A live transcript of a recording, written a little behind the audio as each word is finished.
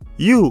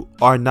You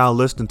are now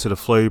listening to the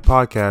Flurry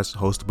Podcast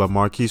hosted by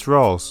Marquise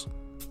Rawls.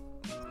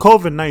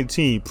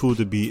 COVID-19 proved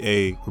to be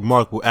a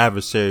remarkable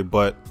adversary,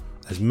 but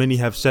as many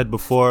have said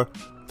before,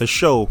 the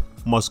show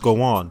must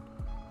go on.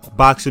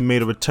 Boxing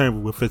made a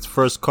return with its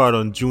first card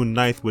on June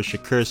 9th with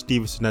Shakur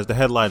Stevenson as the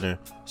headliner.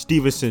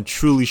 Stevenson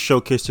truly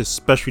showcased his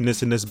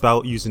specialness in this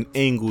bout using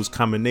angles,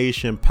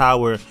 combination,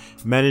 power,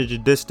 managed the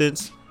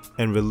distance,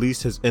 and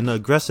released his inner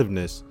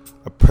aggressiveness,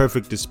 a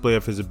perfect display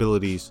of his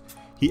abilities.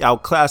 He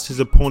outclassed his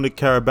opponent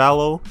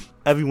Caraballo.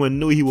 Everyone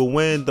knew he would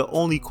win. The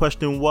only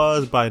question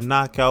was by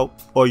knockout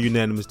or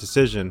unanimous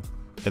decision.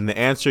 And the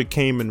answer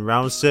came in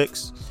round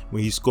 6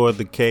 when he scored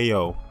the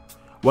KO.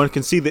 One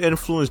can see the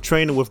influence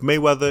training with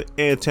Mayweather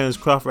and Terence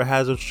Crawford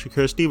has on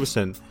Shakur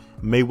Stevenson.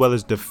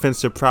 Mayweather's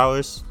defensive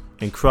prowess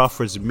and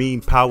Crawford's mean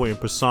power and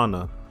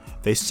persona.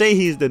 They say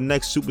he's the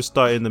next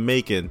superstar in the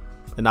making,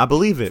 and I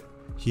believe it.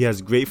 He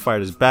has great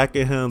fighters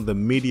backing him, the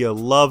media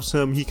loves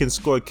him, he can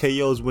score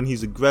KOs when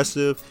he's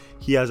aggressive,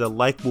 he has a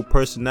likable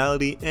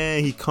personality,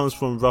 and he comes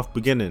from rough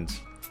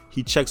beginnings.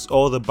 He checks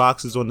all the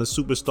boxes on the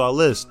superstar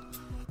list,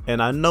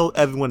 and I know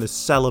everyone is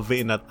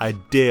salivating at the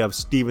idea of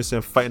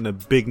Stevenson fighting a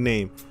big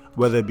name,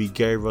 whether it be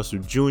Gary Russell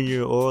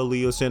Jr. or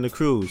Leo Santa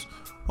Cruz,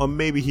 or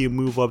maybe he'll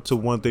move up to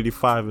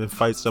 135 and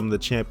fight some of the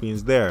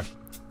champions there.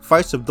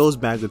 Fights of those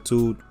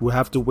magnitude will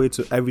have to wait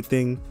till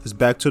everything is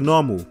back to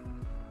normal,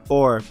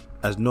 or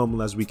as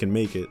normal as we can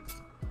make it.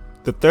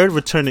 The third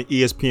returning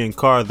ESPN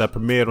card that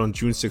premiered on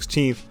June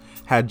 16th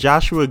had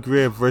Joshua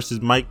Greer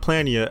versus Mike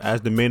Plania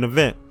as the main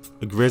event.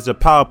 Greer's a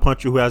power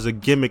puncher who has a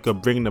gimmick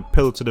of bringing a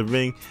pillow to the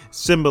ring,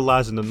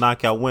 symbolizing the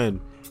knockout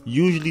win.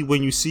 Usually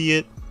when you see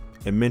it,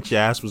 it meant your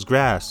ass was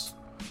grass.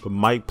 But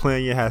Mike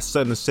Plania has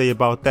something to say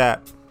about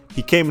that.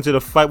 He came into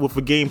the fight with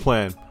a game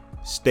plan,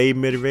 stayed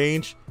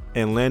mid-range,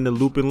 and landed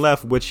looping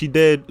left, which he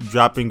did,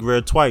 dropping Greer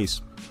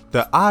twice.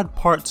 The odd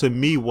part to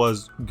me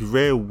was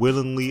Greer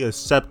willingly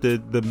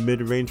accepted the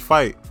mid-range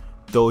fight,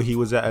 though he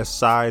was at a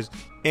size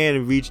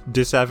and reach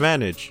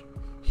disadvantage.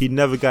 He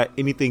never got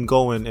anything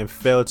going and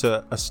failed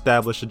to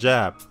establish a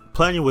jab.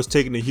 Plania was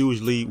taking a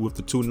huge lead with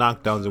the 2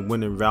 knockdowns and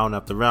winning round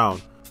after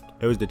round.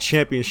 It was the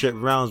championship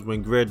rounds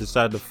when Greer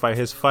decided to fight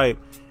his fight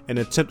and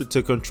attempted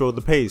to control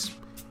the pace.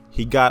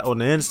 He got on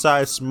the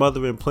inside,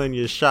 smothering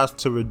Plania's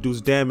shots to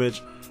reduce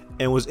damage,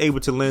 and was able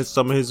to land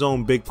some of his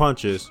own big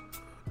punches.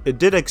 It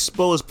did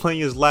expose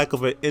Plania's lack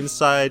of an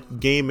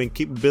inside game and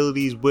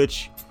capabilities,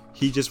 which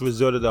he just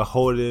resorted to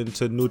holding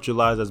to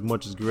neutralize as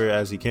much as Greer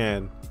as he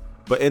can.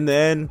 But in the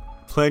end,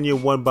 Plania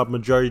won by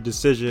majority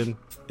decision.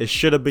 It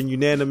should have been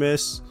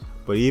unanimous,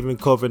 but even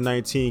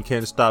COVID-19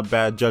 can't stop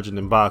bad judging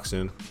in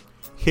boxing.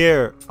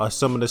 Here are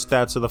some of the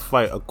stats of the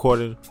fight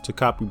according to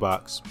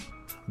CopyBox.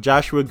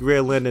 Joshua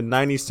Greer landed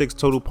 96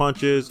 total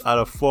punches out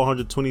of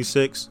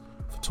 426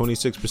 for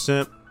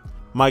 26%.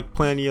 Mike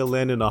Plania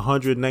landed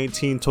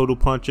 119 total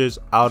punches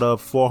out of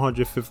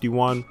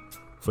 451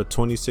 for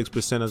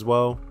 26% as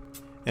well.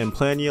 And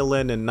Plania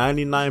landed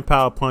 99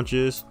 power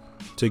punches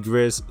to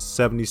Greer's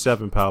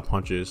 77 power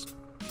punches.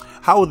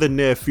 How will the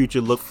near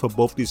future look for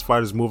both these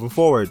fighters moving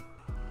forward?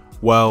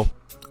 Well,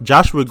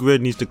 Joshua Greer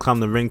needs to climb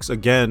the ranks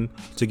again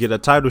to get a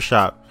title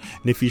shot.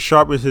 And if he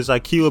sharpens his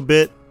IQ a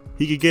bit,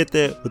 he could get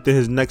there within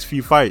his next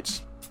few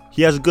fights.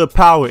 He has good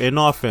power in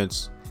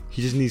offense.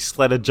 He just needs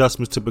slight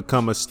adjustments to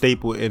become a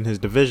staple in his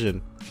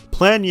division.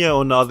 Plania,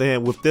 on the other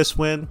hand, with this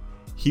win,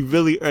 he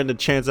really earned a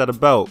chance at a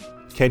belt.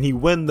 Can he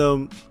win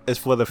them is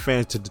for the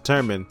fans to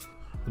determine.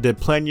 Did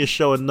Plania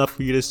show enough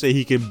for you to say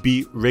he can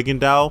beat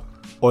Rigondeaux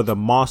or the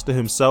monster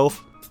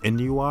himself in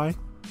UI?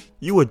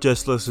 You were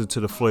just listening to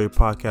the Flurry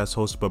Podcast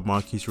hosted by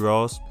Marquise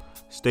Rawls.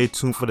 Stay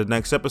tuned for the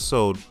next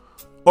episode,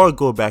 or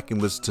go back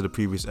and listen to the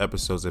previous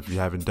episodes if you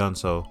haven't done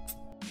so.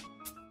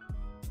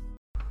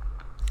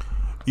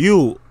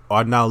 You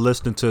are now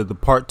listening to the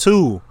part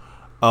 2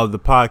 of the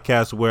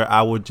podcast, where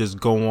I would just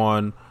go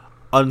on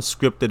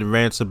unscripted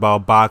rants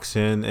about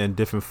boxing and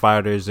different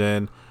fighters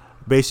and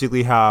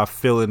basically how I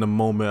feel in the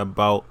moment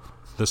about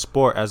the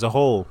sport as a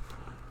whole.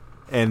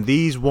 And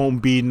these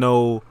won't be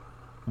no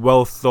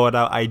well thought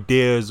out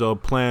ideas or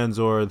plans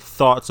or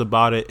thoughts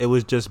about it. It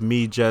was just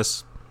me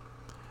just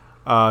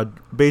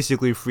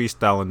basically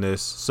freestyling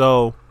this.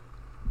 So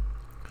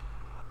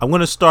I'm going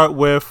to start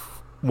with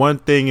one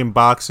thing in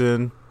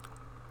boxing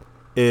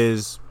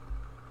is,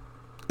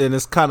 and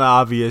it's kind of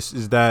obvious,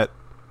 is that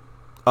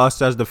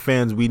us as the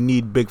fans, we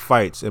need big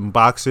fights, and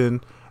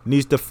boxing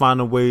needs to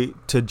find a way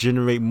to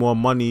generate more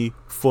money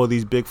for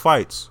these big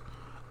fights.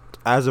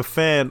 As a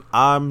fan,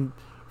 I'm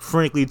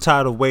frankly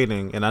tired of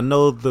waiting, and I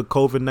know the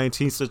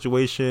COVID-19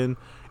 situation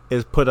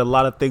has put a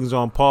lot of things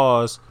on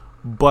pause,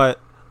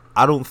 but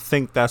I don't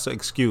think that's an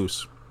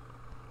excuse.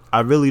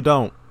 I really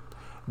don't.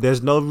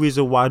 There's no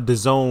reason why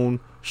DAZN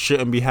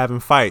shouldn't be having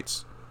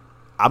fights.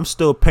 I'm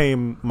still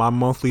paying my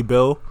monthly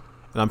bill,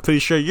 and I'm pretty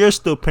sure you're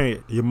still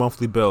paying your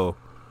monthly bill.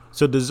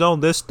 So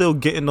DAZN, they're still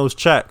getting those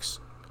checks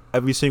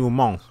every single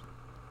month.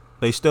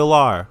 They still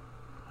are.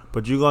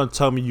 But you're going to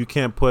tell me you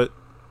can't put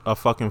a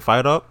fucking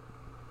fight up?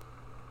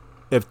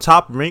 If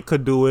Top Rank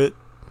could do it,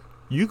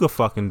 you could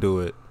fucking do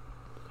it.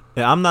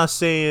 And I'm not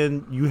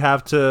saying you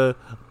have to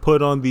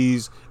put on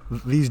these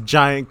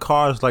giant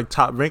cards like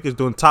Top Rank is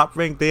doing. Top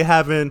Rank, they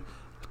having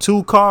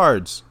 2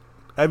 cards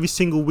every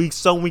single week.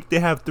 Some week they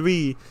have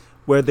 3,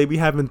 where they be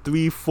having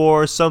 3,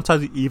 4,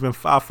 sometimes even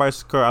 5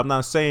 fights occur. I'm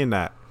not saying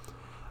that,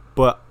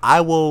 but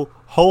I will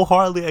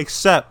wholeheartedly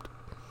accept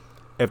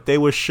if they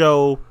would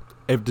show,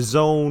 if the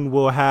zone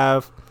will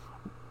have,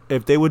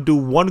 if they would do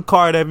 1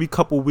 card every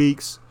couple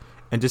weeks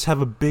and just have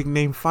a big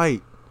name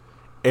fight.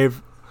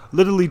 If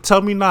literally,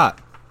 tell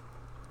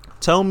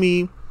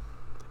me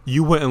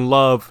you wouldn't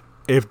love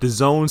if the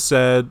zone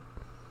said,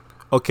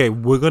 okay,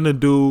 we're gonna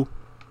do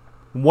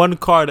 1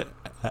 card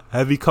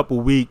every couple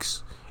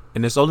weeks,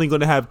 and it's only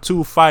gonna have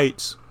 2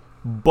 fights,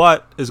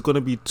 but it's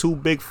gonna be 2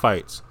 big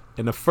fights.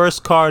 And the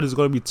first card is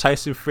gonna be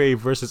Tyson Fury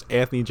versus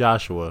Anthony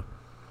Joshua.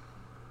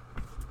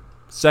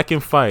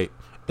 Second fight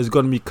is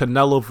gonna be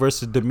Canelo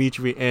versus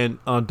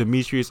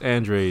Demetrius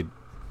Andrade,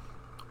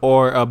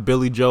 or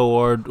Billy Joe,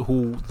 or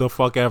who the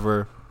fuck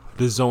ever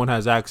the zone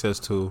has access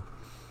to.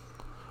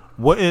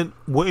 Wouldn't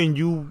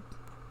you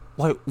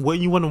want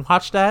to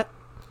watch that?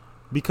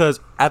 Because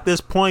at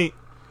this point,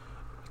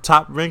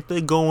 Top Rank,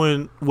 they're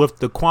going with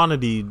the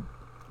quantity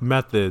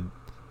method.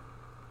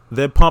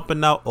 They're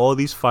pumping out all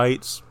these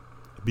fights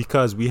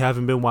because we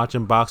haven't been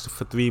watching boxing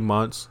for 3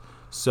 months.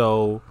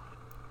 So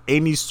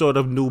any sort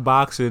of new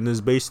boxing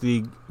is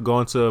basically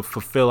going to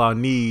fulfill our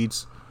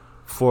needs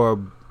for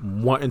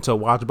wanting to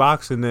watch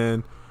boxing.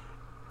 And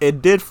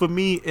it did for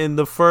me in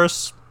the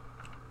first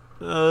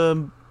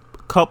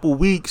couple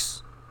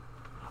weeks,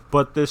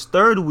 but this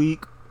third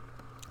week,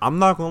 I'm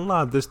not gonna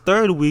lie, this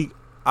third week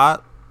I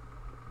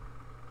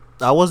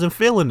wasn't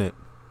feeling it.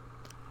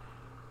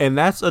 And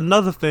that's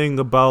another thing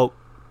about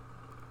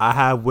I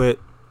have with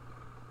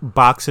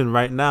boxing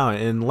right now.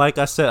 And like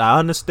I said, I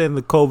understand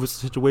the COVID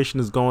situation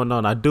is going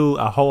on. I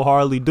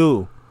wholeheartedly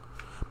do.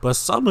 But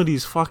some of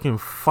these fucking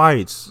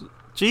fights,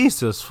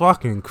 Jesus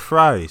fucking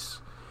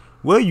Christ,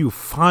 where you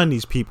find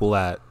these people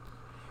at?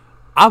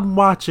 I'm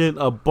watching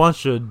a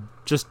bunch of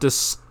just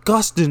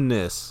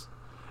disgustingness.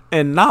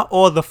 And not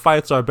all the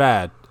fights are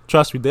bad.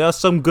 Trust me, there are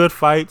some good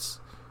fights.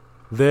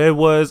 There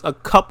was a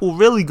couple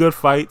really good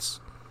fights.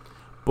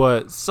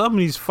 But some of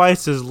these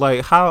fights is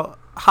like, how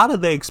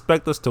did they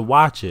expect us to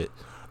watch it?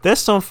 There's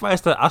some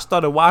fights that I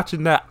started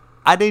watching that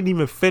I didn't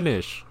even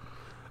finish.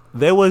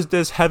 There was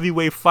this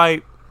heavyweight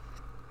fight,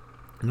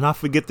 and I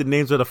forget the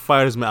names of the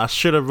fighters, man. I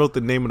should have wrote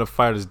the name of the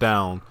fighters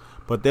down.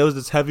 But there was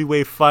this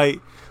heavyweight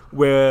fight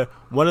where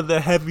one of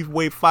the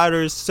heavyweight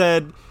fighters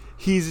said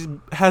he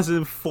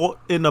hasn't fought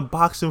in a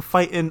boxing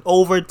fight in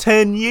over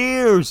 10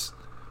 years.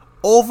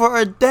 Over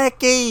a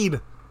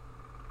decade.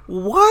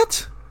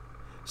 What?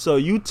 So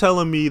you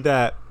telling me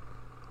that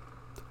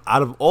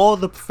out of all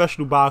the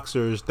professional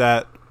boxers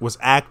that was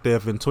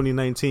active in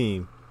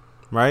 2019,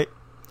 right?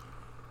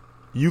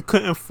 You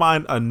couldn't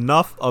find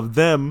enough of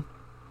them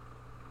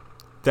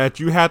that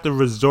you had to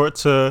resort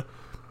to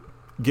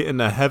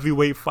getting a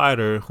heavyweight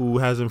fighter who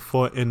hasn't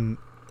fought in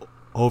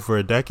over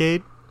a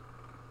decade?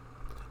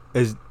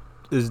 Is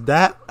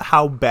that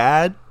how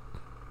bad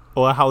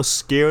or how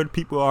scared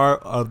people are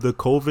of the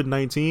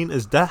COVID-19?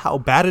 Is that how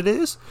bad it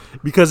is?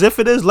 Because if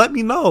it is, let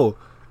me know.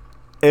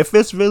 If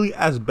it's really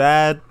as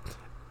bad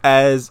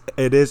as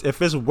it is,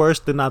 if it's worse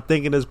than I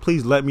think it is,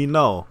 please let me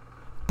know.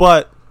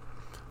 But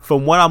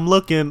from what I'm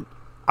looking,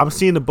 I'm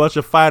seeing a bunch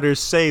of fighters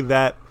say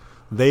that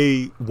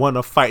they want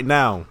to fight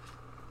now,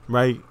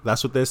 right?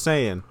 That's what they're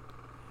saying.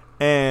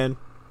 And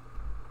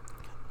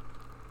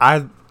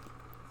I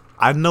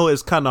know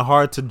it's kind of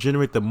hard to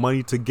generate the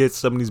money to get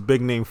some of these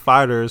big name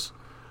fighters.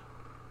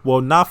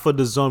 Well, not for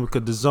the zone,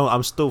 because the zone,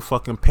 I'm still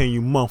fucking paying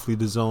you monthly,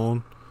 the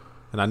zone.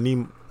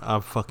 And I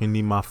fucking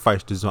need my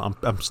fights, the zone.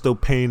 I'm still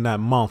paying that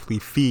monthly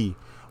fee.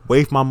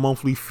 Waive my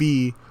monthly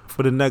fee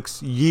for the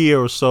next year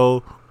or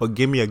so, or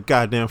give me a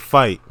goddamn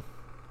fight.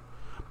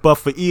 But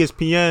for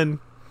ESPN,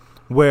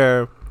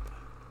 where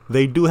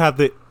they do have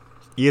the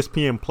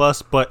ESPN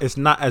Plus, but it's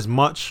not as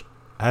much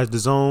as the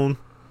zone,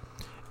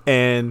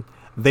 and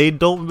they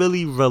don't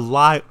really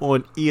rely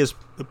on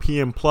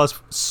ESPN Plus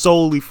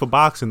solely for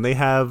boxing. They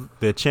have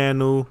their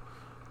channel,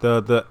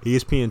 the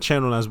ESPN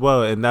channel as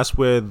well, and that's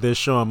where they're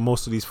showing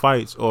most of these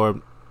fights, or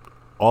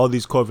all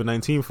these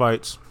COVID-19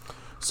 fights.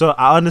 So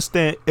I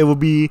understand it would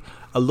be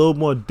a little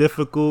more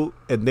difficult,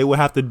 and they would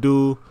have to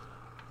do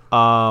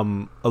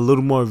a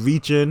little more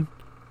reaching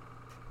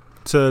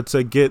to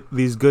get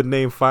these good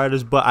name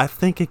fighters, but I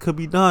think it could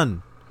be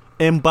done.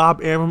 And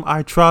Bob Arum,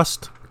 I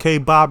trust. Okay,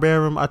 Bob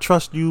Arum, I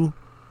trust you.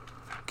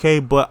 Okay,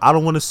 but I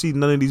don't want to see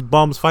none of these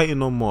bums fighting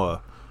no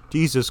more.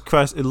 Jesus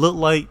Christ, it looked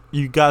like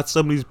you got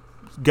some of these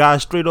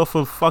guys straight off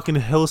of fucking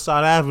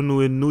Hillside Avenue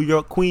in New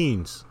York,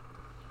 Queens.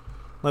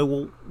 Like,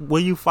 well,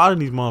 where you fighting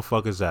these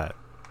motherfuckers at?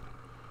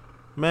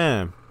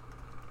 Man.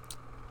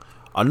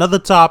 Another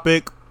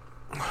topic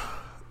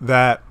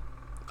that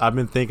I've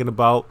been thinking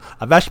about,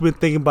 I've actually been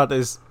thinking about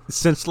this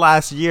since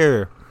last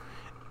year,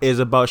 is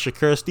about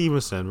Shakur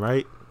Stevenson,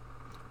 right?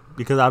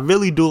 Because I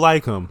really do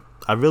like him.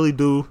 I really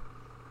do.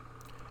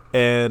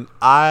 And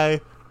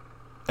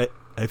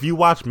if you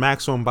watch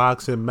Max on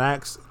Boxing,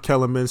 Max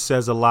Kellerman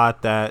says a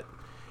lot that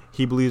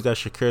he believes that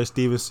Shakur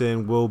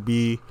Stevenson will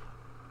be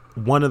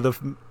one of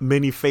the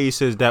many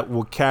faces that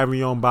will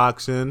carry on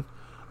boxing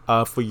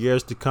for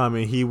years to come,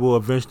 and he will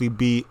eventually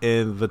be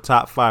in the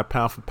top 5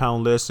 pound for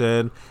pound list,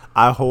 and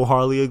I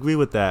wholeheartedly agree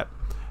with that.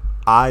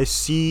 I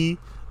see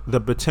the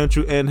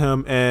potential in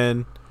him,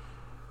 and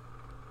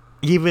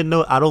even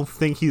though I don't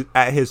think he's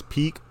at his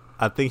peak,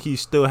 I think he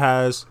still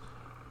has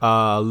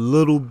a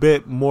little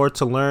bit more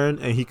to learn,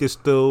 and he can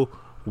still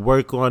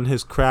work on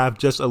his craft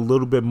just a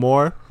little bit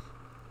more.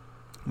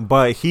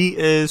 But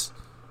he's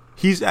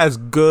as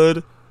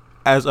good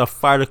as a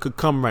fighter could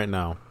come right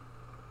now.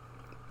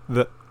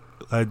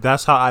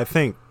 That's how I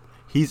think.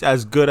 He's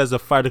as good as a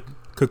fighter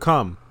could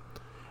come.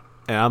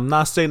 And I'm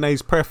not saying that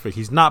he's perfect.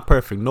 He's not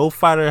perfect. No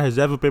fighter has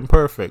ever been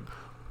perfect.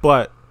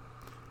 But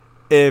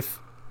if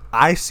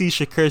I see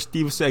Shakur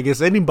Stevenson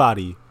against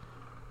anybody,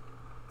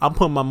 I'm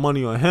putting my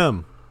money on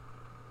him.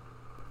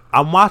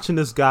 I'm watching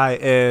this guy,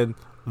 and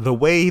the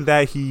way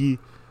that he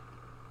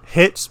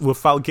hits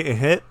without getting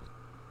hit,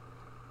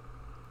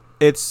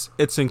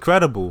 it's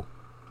incredible.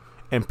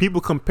 And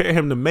people compare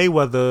him to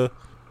Mayweather,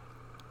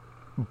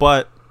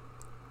 but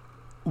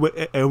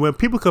when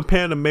people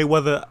compare him to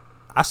Mayweather,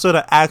 I sort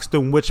of asked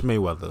them which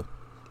Mayweather,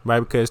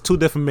 right? Because two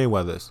different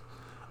Mayweathers.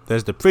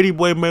 There's the pretty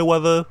boy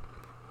Mayweather,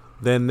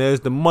 then there's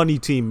the money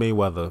team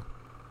Mayweather.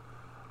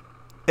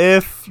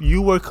 If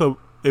you were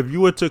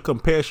to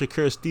compare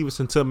Shakur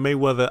Stevenson to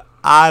Mayweather,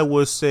 I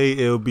would say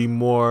it would be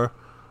more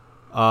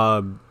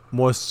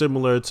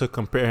similar to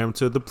compare him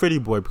to the pretty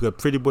boy, because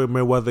pretty boy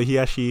Mayweather, he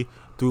actually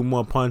threw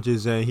more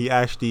punches and he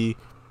actually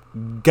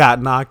got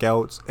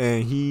knockouts,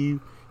 and he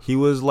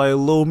was like a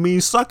little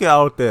mean sucker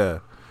out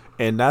there,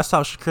 and that's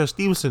how Shakur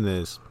Stevenson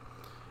is.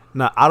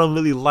 Now, I don't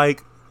really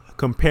like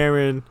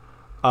comparing.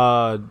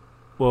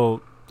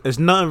 Well, there's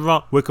nothing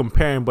wrong with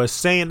comparing, but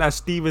saying that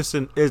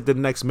Stevenson is the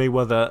next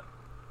Mayweather,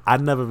 I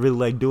never really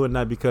like doing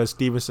that, because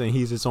Stevenson,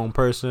 he's his own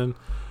person.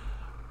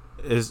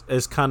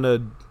 It's kind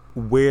of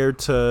weird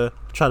to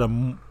try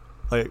to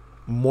like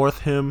morph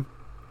him.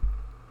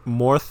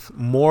 Morph.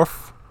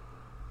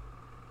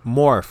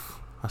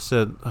 I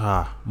said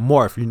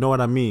morph. You know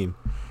what I mean?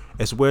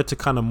 It's weird to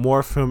kind of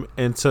morph him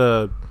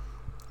into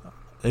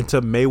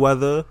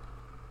Mayweather,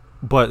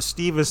 but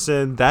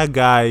Stevenson, that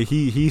guy,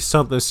 he's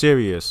something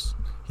serious.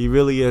 He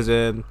really is,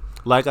 and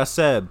like I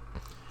said,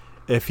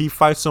 if he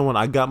fights someone,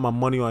 I got my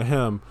money on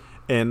him.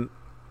 And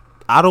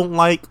I don't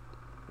like.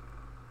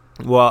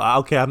 Well,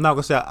 okay, I'm not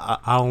gonna say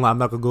I'm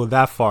not gonna go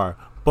that far,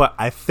 but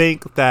I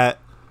think that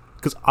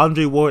because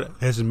Andre Ward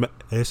is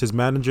his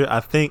manager, I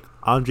think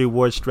Andre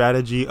Ward's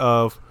strategy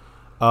of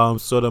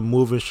sort of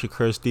moving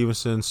Shakur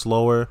Stevenson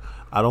slower,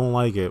 I don't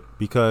like it,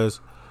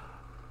 because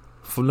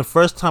from the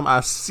first time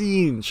I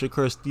seen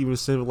Shakur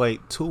Stevenson,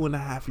 like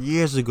 2.5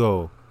 years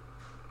ago,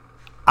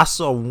 I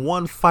saw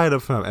one fight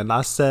of him and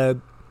I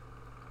said,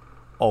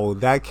 oh,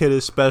 that kid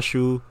is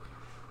special.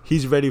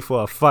 He's ready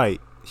for a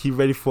fight. He's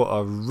ready for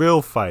a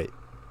real fight.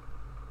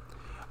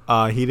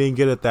 He didn't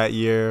get it that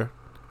year.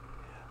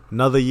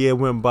 Another year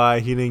went by,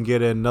 he didn't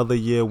get it. Another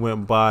year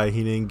went by,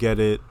 he didn't get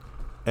it.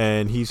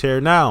 And he's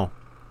here now.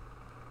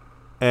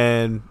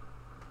 And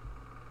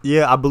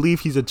yeah, I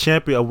believe he's a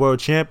champion, a world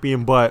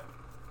champion, but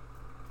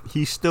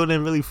he still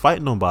didn't really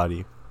fight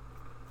nobody.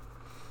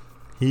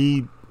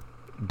 He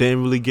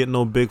didn't really get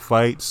no big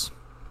fights.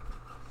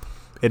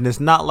 And it's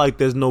not like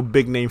there's no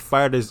big name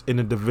fighters in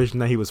the division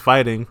that he was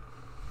fighting,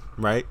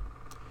 right?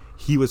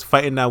 He was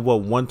fighting at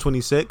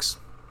 126?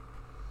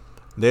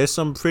 There's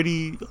some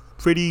pretty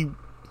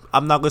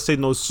I'm not gonna say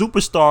no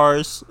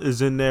superstars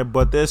is in there,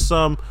 but there's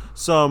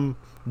some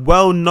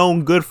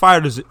well-known good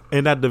fighters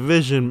in that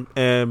division.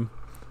 And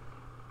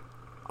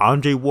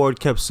Andre Ward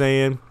kept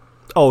saying,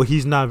 oh,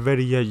 he's not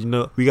ready yet,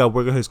 we gotta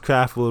work on his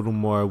craft a little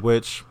more,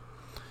 which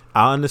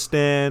I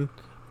understand,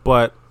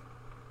 but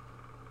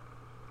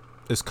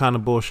it's kind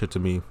of bullshit to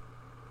me.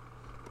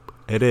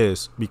 It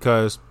is,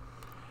 because,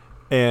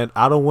 and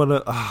I don't want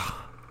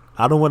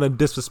to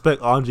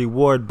disrespect Andre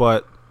Ward,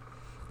 but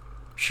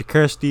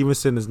Shakur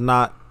Stevenson is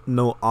not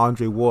no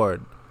Andre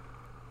Ward.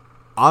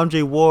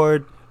 Andre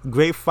Ward,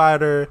 great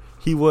fighter.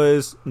 He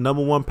was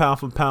number 1 pound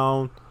for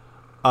pound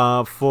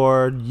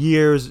for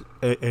years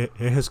in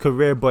his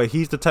career, but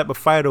he's the type of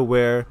fighter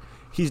where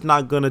he's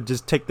not gonna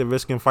just take the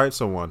risk and fight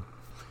someone.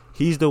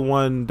 He's the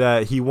one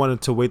that he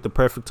wanted to wait the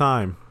perfect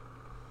time.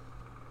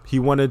 He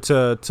wanted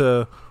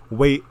to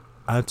wait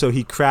until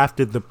he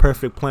crafted the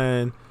perfect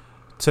plan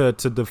to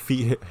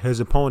defeat his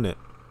opponent.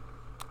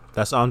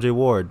 That's Andre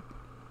Ward.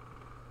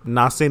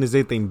 Not saying there's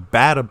anything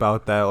bad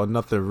about that or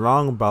nothing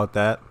wrong about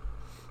that,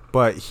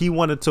 but he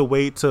wanted to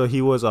wait till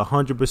he was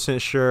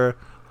 100% sure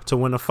to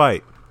win a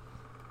fight,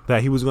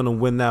 that he was going to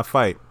win that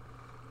fight.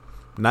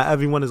 Not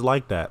everyone is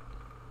like that.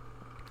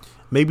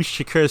 Maybe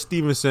Shakur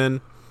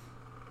Stevenson,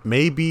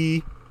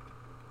 maybe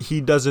he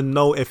doesn't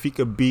know if he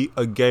could beat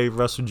a Gary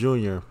Russell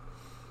Jr.,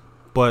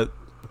 but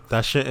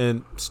that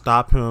shouldn't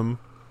stop him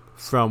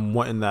from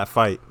wanting that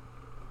fight.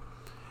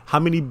 How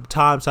many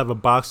times have a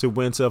boxer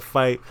went to a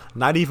fight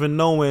not even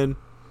knowing,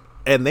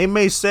 and they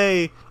may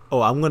say,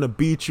 "Oh, I'm gonna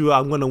beat you.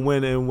 I'm gonna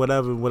win," and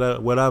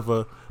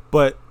whatever.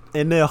 But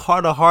in their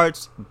heart of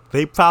hearts,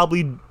 they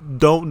probably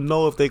don't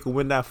know if they can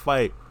win that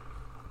fight.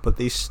 But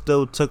they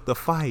still took the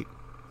fight.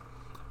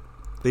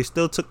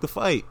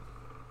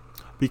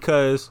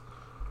 Because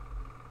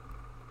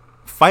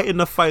fighting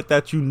a fight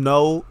that you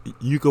know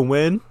you can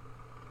win,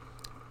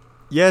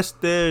 yes,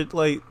 they're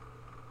like,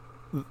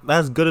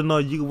 that's good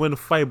enough, you can win a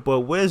fight,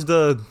 but where's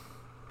the,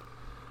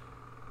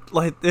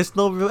 like, there's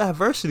no real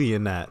adversity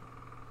in that.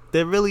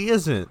 There really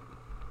isn't.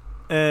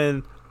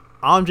 And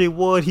Andre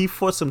Ward, he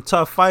fought some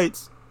tough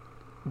fights,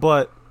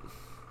 but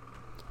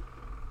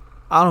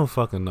I don't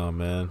fucking know,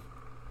 man.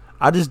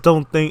 I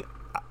don't think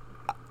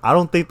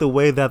the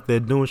way that they're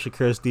doing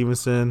Shakur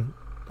Stevenson,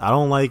 I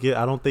don't like it.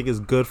 I don't think it's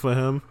good for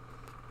him,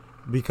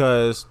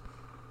 because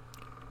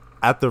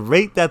at the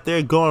rate that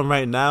they're going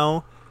right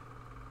now,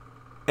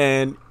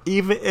 and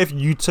even if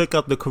you took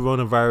up the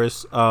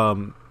coronavirus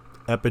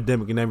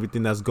epidemic and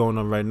everything that's going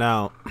on right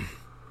now,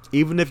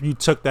 even if you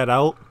took that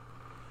out,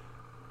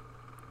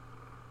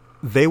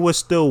 they would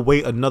still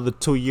wait another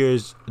 2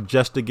 years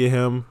just to get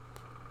him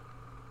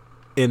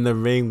in the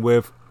ring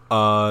with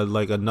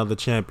like another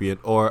champion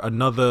or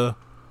another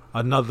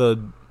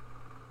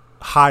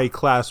high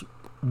class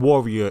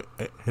warrior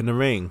in the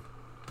ring.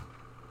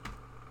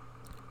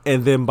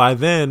 And then by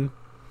then,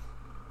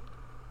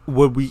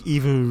 would we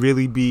even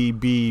really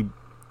be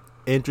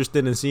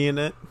interested in seeing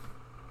it?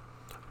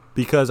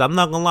 Because I'm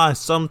not gonna lie,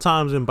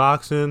 sometimes in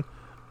boxing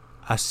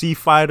I see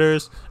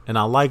fighters and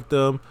I like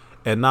them,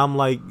 and I'm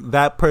like,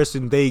 that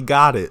person, they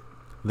got it.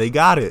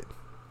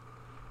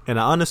 And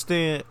I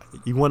understand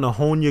you want to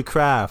hone your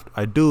craft.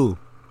 I do.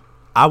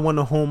 I want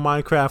to hone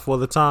my craft all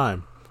the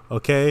time.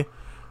 Okay?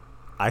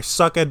 I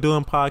suck at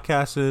doing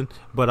podcasting,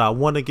 but I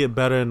want to get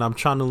better, and I'm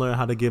trying to learn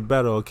how to get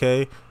better,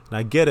 okay? And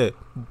I get it.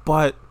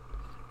 But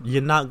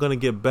you're not going to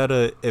get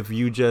better if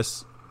you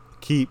just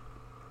keep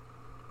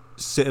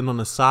sitting on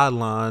the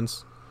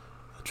sidelines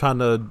trying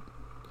to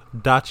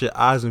dot your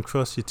I's and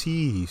cross your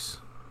T's.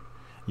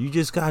 You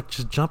just got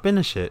to jump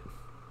into shit.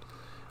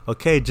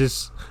 Okay,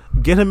 just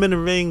get him in the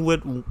ring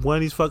with one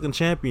of these fucking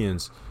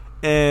champions.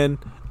 And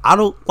I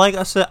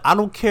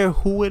don't care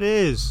who it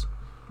is.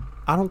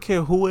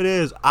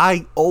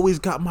 I always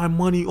got my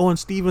money on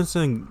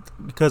Stevenson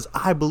because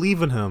I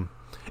believe in him.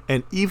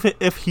 And even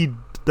if he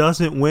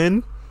doesn't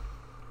win,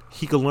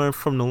 he can learn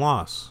from the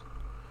loss.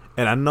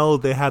 And I know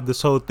they have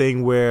this whole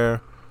thing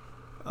where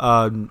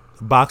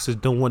boxers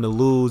don't want to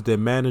lose. Their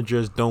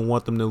managers don't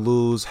want them to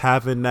lose.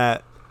 Having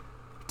that,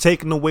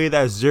 taking away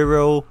that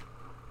zero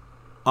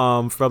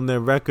from their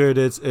record,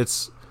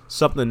 it's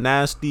something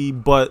nasty.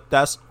 But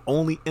that's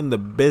only in the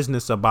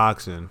business of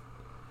boxing.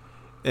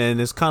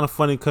 And it's kind of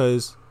funny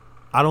because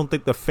I don't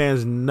think the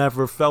fans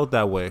never felt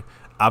that way.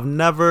 I've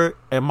never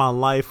in my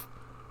life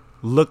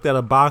looked at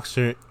a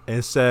boxer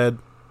and said,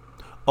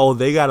 "Oh,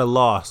 they got a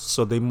loss,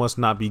 so they must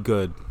not be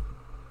good."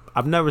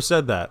 I've never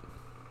said that.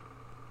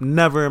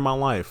 Never in my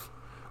life.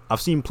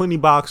 I've seen plenty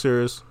of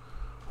boxers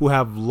who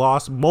have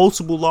lost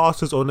multiple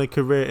losses on their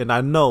career, and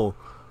I know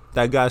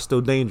that guy's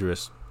still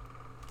dangerous.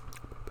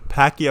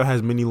 Pacquiao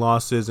has many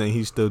losses, and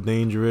he's still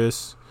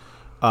dangerous.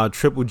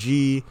 Triple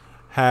G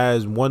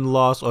has one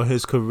loss on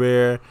his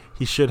career.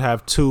 He should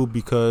have two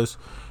because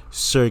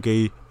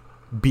Sergey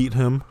beat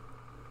him.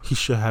 He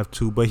should have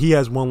two, but he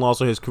has one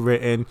loss on his career,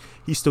 and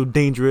he's still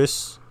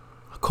dangerous.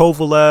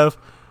 Kovalev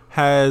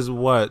has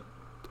four.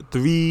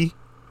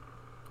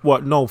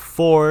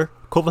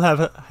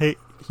 Kovalev,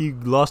 he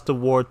lost to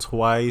Ward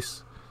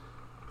twice.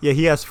 Yeah,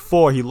 he has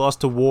four. He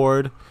lost to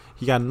Ward.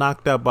 He got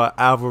knocked out by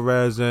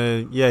Alvarez,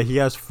 and yeah, he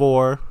has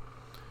four,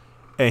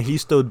 and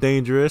he's still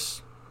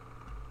dangerous.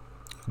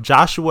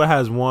 Joshua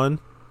has one.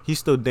 He's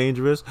still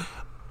dangerous.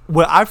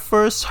 When I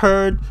first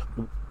saw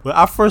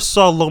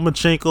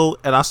Lomachenko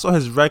and I saw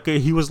his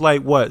record, he was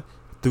like 3-1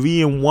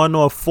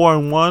 or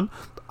 4-1.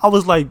 I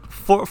was like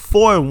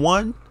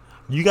 4-1.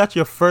 You got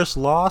your first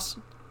loss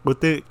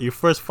within your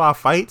first 5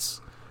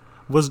 fights.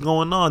 What's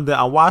going on? Then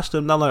I watched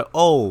him and I'm like,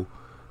 oh,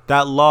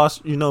 that loss.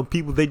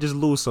 People, they just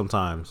lose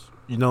sometimes.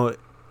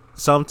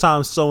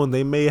 Sometimes someone,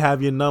 they may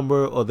have your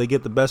number or they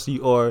get the best of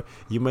you, or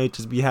you may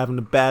just be having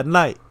a bad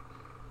night.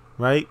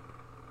 Right?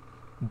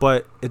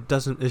 But it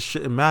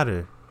shouldn't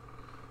matter.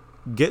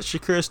 Get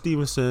Shakur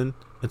Stevenson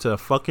into the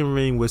fucking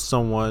ring with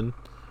someone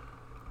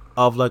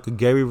of like a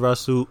Gary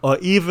Russell, or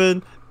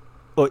even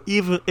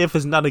if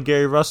it's not a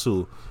Gary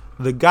Russell,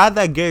 the guy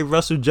that Gary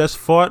Russell just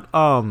fought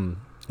in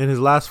his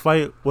last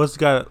fight was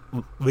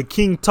the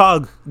King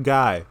Tug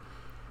guy.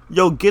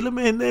 Yo, get him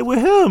in there with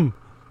him.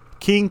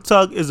 King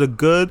Tug is a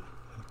good,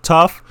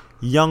 tough,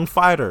 young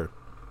fighter.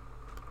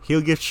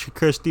 He'll give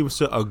Shakur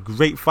Stevenson a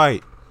great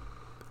fight.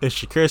 And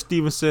Shakur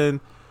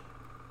Stevenson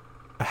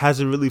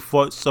hasn't really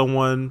fought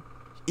someone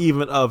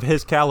even of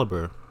his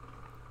caliber.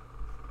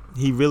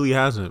 He really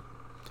hasn't.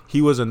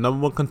 He was a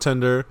number 1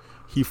 contender.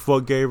 He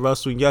fought Gary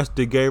Russell. Yes,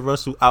 did Gary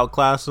Russell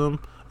outclass him?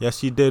 Yes,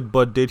 he did.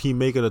 But did he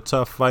make it a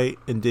tough fight?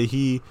 And did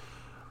he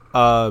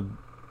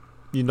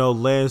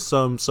land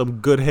some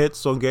good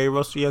hits on Gary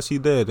Russell? Yes, he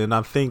did, and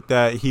I think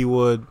that he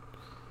would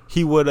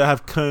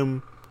have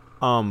came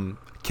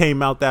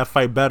out that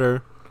fight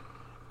better,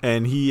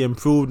 and he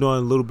improved on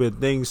a little bit of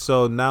things.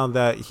 So now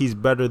that he's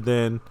better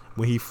than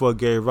when he fought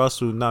Gary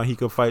Russell, now he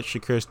could fight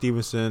Shakur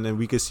Stevenson, and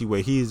we could see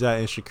where he's at,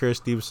 and Shakur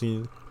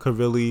Stevenson could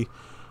really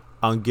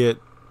get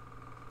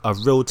a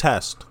real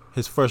test,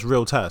 his first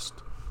real test.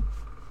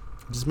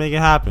 Just make it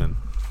happen.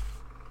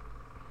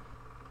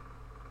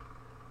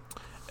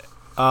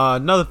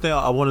 Another thing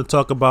I want to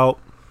talk about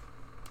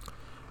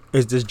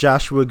is this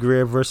Joshua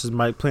Greer versus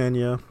Mike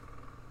Plania.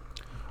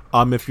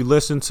 If you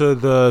listen to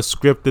the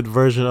scripted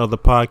version of the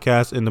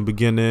podcast in the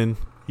beginning,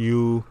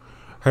 you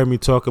heard me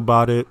talk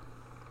about it,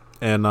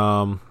 and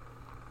I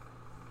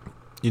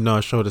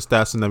showed the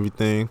stats and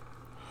everything.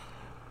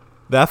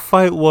 That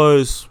fight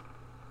was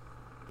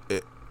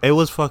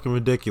fucking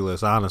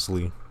ridiculous,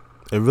 honestly.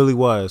 It really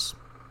was,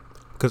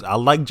 because I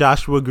like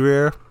Joshua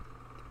Greer.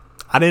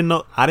 I didn't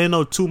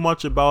know too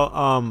much about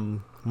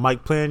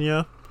Mike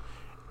Plania,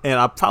 and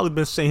I've probably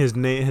been saying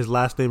his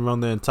last name wrong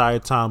the entire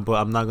time, but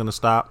I'm not gonna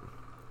stop.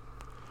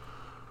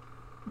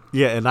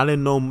 Yeah, and I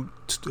didn't know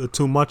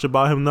too much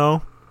about him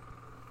though,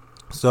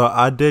 so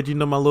I did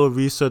my little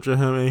research on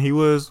him, and he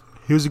was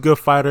a good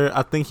fighter.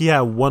 I think he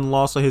had one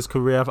loss in his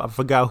career. I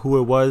forgot who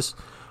it was,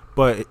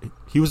 but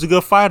he was a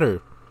good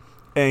fighter,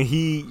 and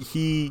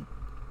he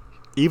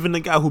even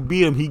the guy who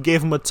beat him, he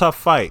gave him a tough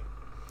fight.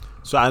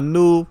 So I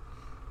knew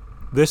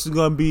this is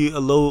gonna be a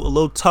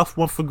little tough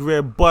one for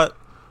Greer, but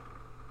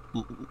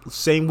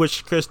same with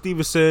Shakur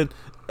Stevenson.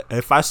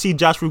 If I see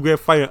Joshua Greer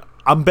fighting,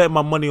 I'm betting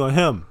my money on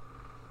him,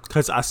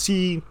 because I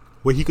see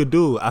what he could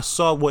do. I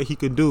saw what he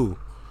could do.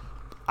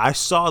 I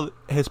saw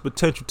his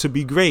potential to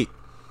be great.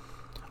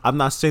 I'm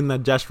not saying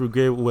that Joshua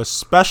Greer was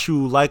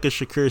special like a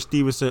Shakur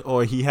Stevenson,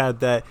 or he had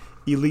that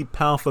elite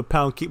pound for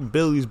pound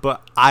capabilities,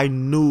 but I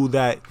knew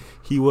that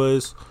he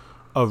was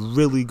a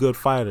really good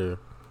fighter.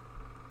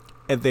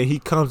 And then he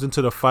comes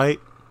into the fight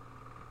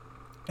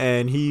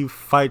and he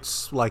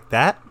fights like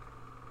that.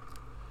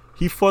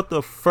 He fought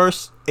the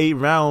first 8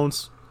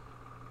 rounds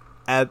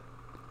at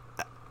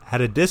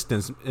a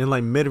distance in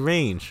like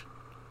mid-range,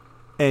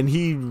 and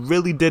he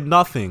really did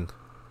nothing.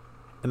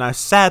 And I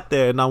sat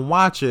there and I'm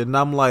watching, and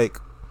I'm like,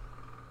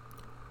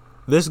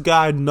 this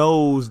guy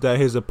knows that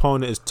his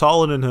opponent is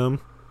taller than him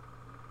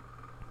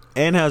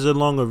and has a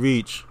longer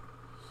reach,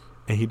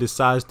 and he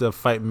decides to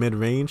fight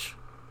mid-range.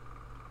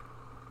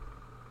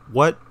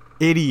 What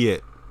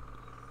idiot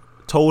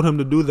told him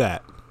to do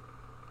that?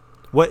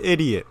 What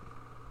idiot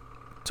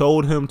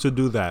told him to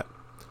do that?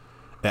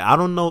 And I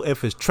don't know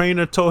if his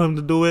trainer told him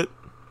to do it,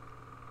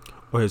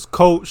 or his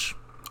coach,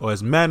 or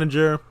his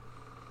manager,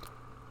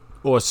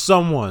 or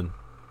someone.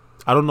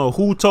 I don't know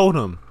who told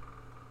him,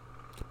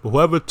 but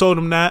whoever told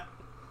him that,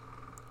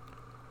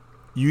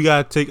 you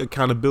gotta take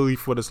accountability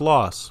for this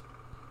loss.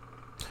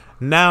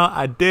 Now,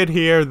 I did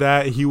hear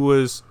that he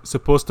was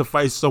supposed to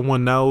fight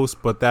someone else,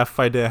 but that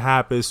fight didn't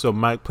happen, so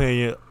Mike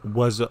Plania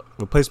was a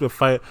replacement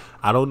fight.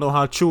 I don't know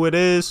how true it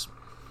is.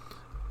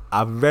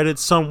 I've read it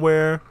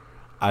somewhere.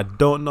 I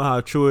don't know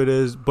how true it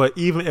is, but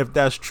even if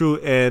that's true,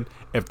 and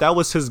if that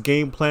was his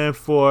game plan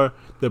for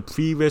the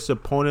previous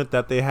opponent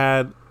that they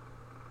had,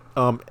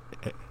 and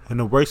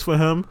it works for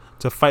him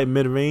to fight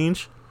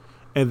mid-range,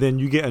 and then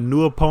you get a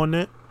new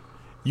opponent,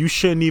 you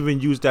shouldn't even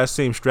use that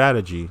same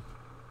strategy.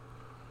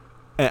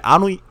 And I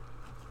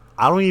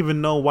don't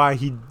even know why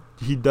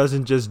he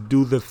doesn't just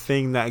do the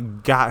thing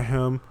that got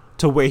him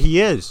to where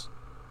he is.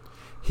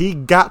 He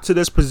got to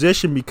this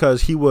position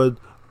because he would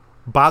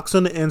box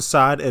on the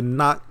inside and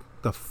knock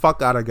the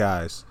fuck out of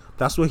guys.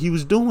 That's what he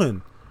was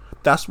doing.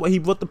 That's why he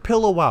brought the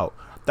pillow out.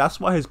 That's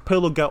why his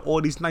pillow got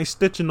all these nice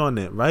stitching on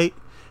it, right?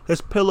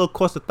 His pillow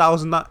cost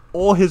 $1,000.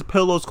 All his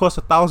pillows cost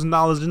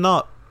 $1,000 and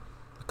up,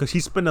 because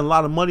he's spending a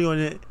lot of money on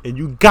it, and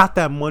you got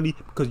that money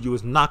because you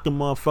was knocking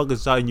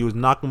motherfuckers out, and you was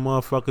knocking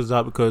motherfuckers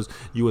out because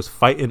you was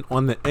fighting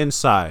on the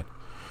inside.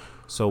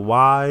 So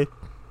why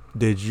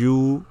did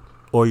you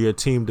or your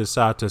team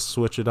decide to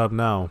switch it up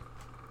now?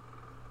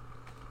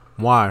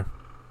 Why?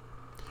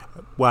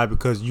 Why?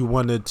 Because you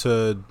wanted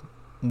to,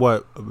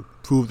 what,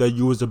 prove that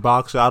you was a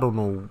boxer? I don't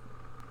know.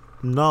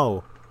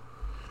 No.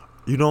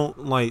 You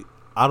don't, like,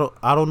 I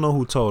don't know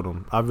who told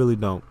him. I really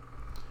don't.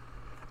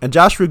 And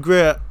Joshua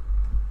Greer,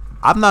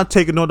 I'm not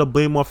taking all the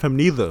blame off him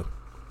neither,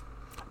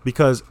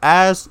 because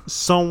as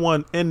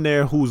someone in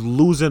there who's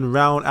losing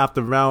round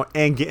after round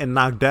and getting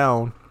knocked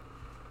down,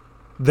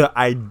 the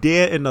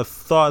idea and the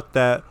thought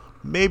that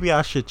maybe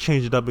I should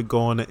change it up and go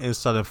on the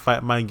inside and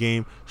fight my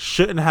game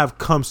shouldn't have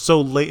come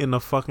so late in the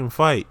fucking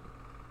fight.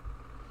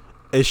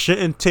 It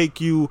shouldn't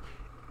take you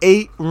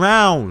 8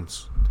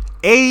 rounds.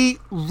 8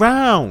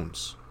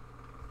 rounds.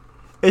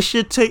 It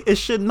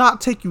should not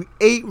take you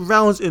 8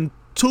 rounds and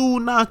 2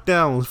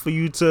 knockdowns for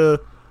you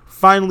to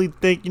finally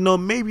think,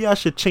 maybe I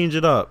should change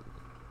it up.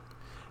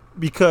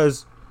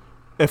 Because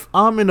if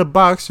I'm in a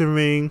boxing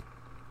ring,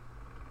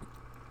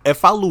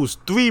 if I lose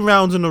 3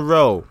 rounds in a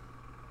row,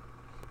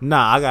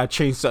 Nah, I gotta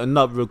change something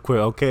up real quick,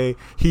 okay?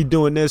 He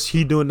doing this,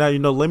 he doing that,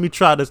 let me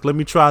try this, let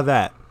me try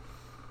that.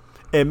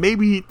 And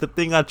maybe the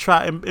thing I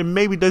try, and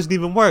maybe doesn't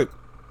even work.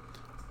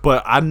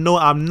 But I know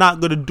I'm not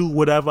gonna do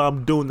whatever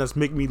I'm doing that's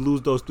making me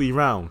lose those 3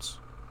 rounds.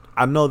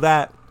 I know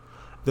that.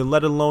 Then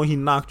let alone he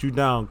knocked you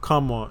down.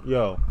 Come on,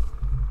 yo.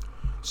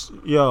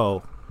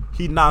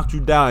 He knocked you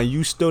down and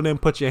you still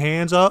didn't put your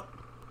hands up.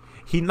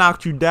 He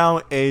knocked you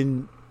down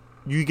and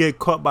you get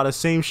caught by the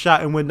same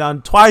shot and went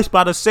down twice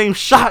by the same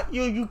shot.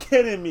 You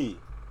kidding me?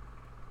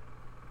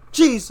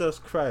 Jesus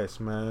Christ,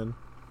 man.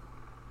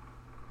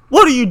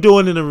 What are you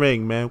doing in the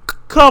ring, man?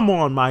 Come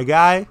on, my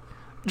guy.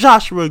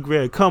 Joshua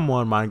Gray, come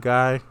on, my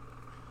guy.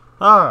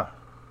 I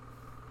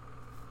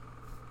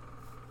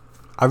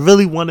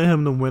really wanted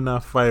him to win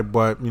that fight,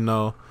 but,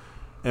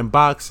 in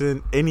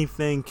boxing,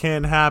 anything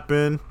can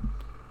happen.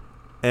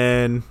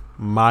 And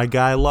my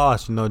guy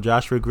lost.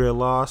 Joshua Gray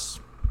lost.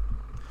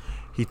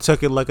 He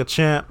took it like a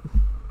champ.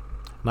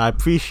 And I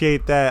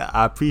appreciate that.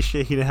 I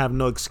appreciate he didn't have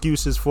no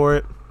excuses for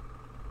it.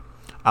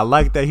 I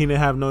like that he didn't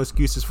have no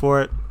excuses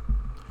for it.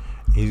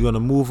 He's going to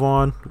move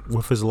on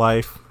with his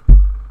life.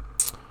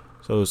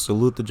 So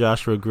salute to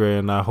Joshua Gray,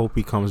 and I hope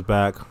he comes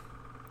back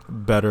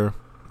better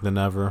than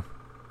ever.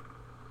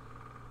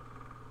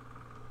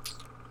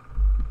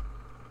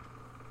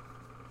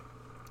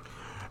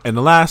 And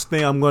the last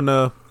thing I'm going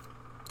to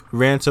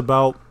rant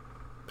about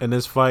in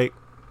this fight,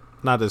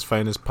 not this fight,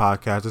 in this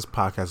podcast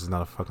is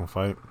not a fucking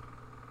fight,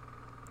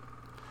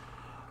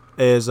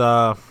 is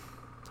the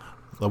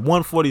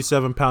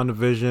 147-pound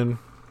division.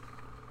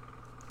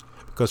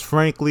 Because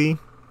frankly,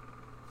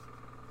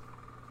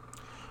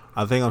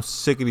 I think I'm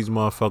sick of these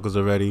motherfuckers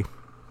already.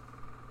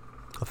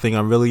 I think I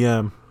really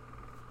am.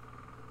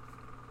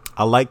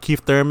 I like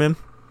Keith Thurman.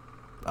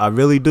 I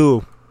really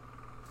do.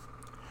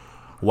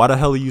 Why the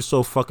hell are you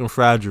so fucking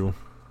fragile?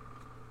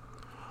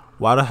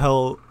 Why the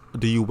hell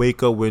do you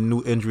wake up with a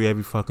new injury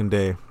every fucking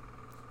day?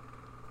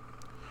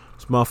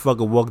 This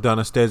motherfucker walk down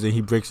the stairs and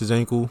he breaks his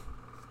ankle.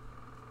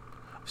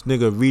 This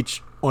nigga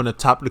reach on the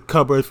top of the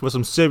cupboard for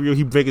some cereal,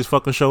 he break his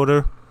fucking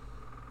shoulder.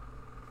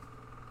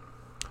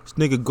 This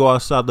nigga go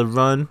outside to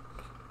run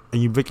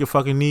and you break your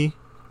fucking knee.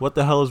 What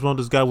the hell is wrong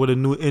with this guy with a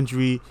new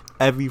injury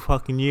every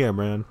fucking year,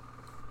 man?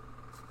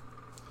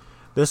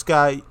 This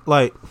guy,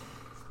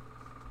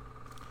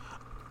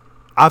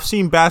 I've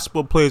seen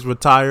basketball players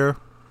retire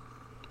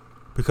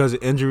because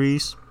of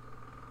injuries.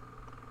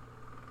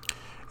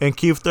 And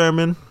Keith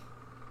Thurman,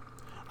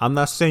 I'm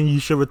not saying you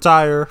should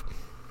retire,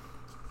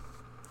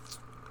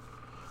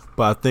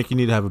 but I think you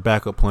need to have a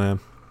backup plan.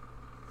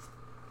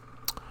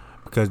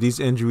 Because these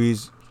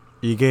injuries,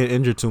 you're getting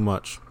injured too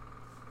much.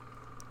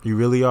 You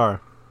really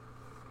are.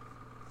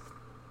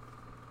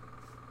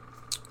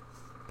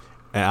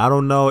 And I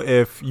don't know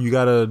if you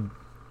gotta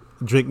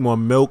drink more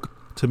milk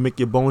to make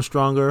your bones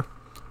stronger,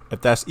 if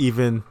that's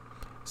even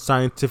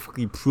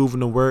scientifically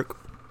proven to work.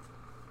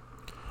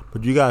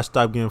 But you gotta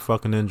stop getting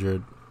fucking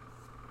injured.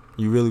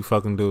 You really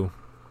fucking do.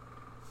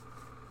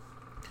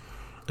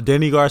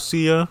 Danny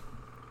Garcia,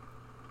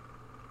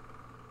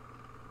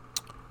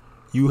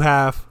 you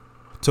have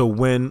to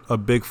win a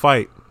big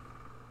fight.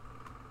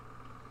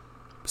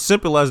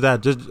 Simple as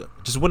that.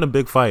 Just win a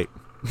big fight.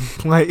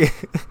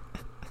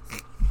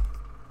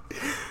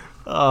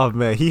 Oh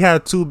man, he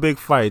had 2 big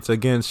fights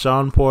against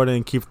Shawn Porter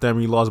and Keith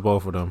Thurman. He lost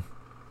both of them.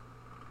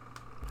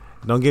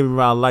 Don't get me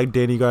wrong, I like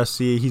Danny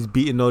Garcia. He's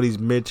beating all these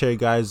mid-tier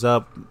guys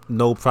up,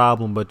 no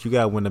problem. But you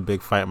gotta win a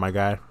big fight, my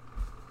guy.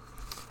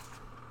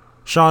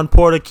 Shawn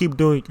Porter, keep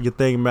doing your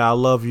thing, man. I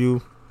love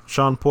you.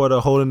 Shawn Porter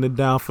holding it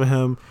down for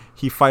him.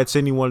 He fights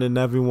anyone and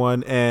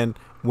everyone, and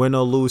win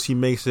or lose, he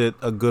makes it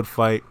a good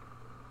fight.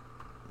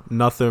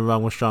 Nothing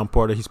wrong with Shawn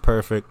Porter. He's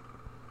perfect.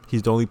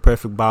 He's the only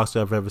perfect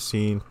boxer I've ever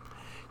seen.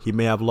 He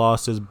may have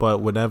losses,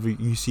 but whenever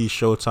you see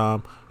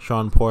Showtime,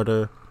 Shawn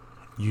Porter,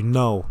 you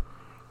know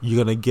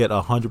you're going to get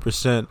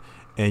 100%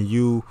 and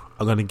you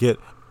are going to get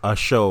a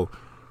show.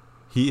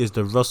 He is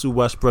the Russell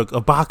Westbrook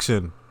of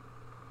boxing.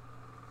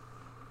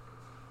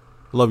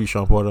 Love you,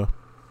 Shawn Porter.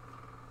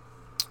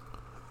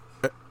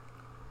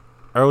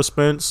 Errol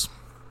Spence,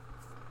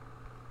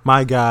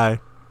 my guy,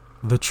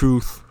 the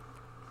truth.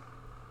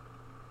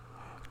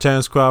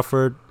 Terence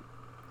Crawford,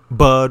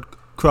 Bud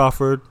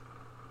Crawford,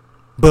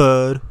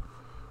 Bud.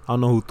 I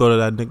don't know who thought of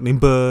that nickname,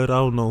 Bud. I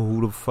don't know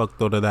who the fuck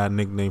thought of that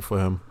nickname for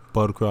him,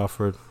 Bud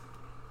Crawford.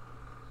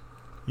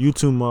 You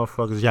two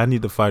motherfuckers, y'all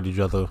need to fight each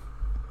other.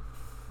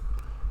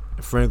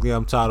 And frankly,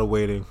 I'm tired of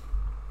waiting.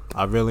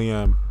 I really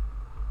am.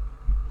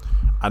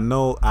 I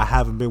know I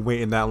haven't been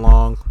waiting that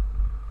long.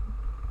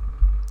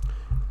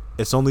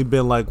 It's only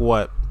been like,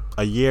 what,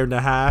 a year and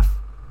a half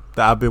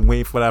that I've been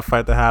waiting for that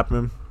fight to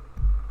happen.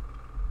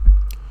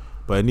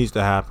 But it needs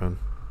to happen.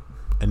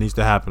 It needs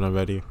to happen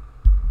already.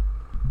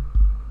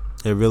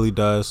 It really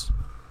does.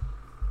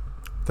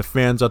 The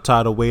fans are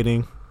tired of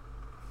waiting.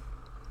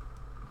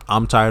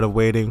 I'm tired of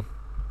waiting.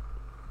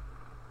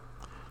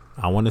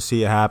 I want to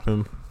see it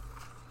happen.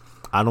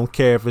 I don't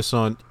care if it's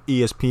on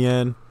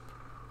ESPN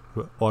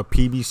or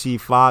PBC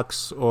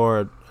Fox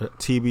or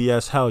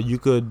TBS. Hell, you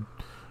could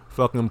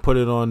fucking put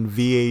it on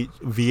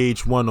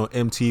VH1 or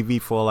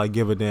MTV for all I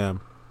give a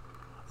damn.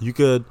 You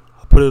could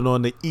put it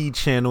on the E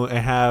channel and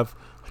have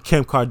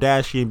Kim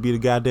Kardashian be the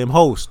goddamn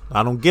host.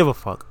 I don't give a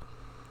fuck.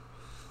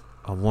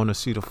 I want to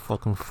see the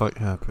fucking fight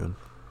happen.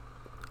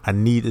 I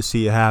need to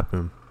see it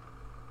happen.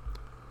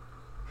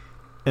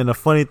 And the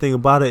funny thing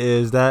about it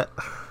is that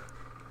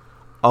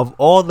of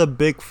all the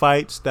big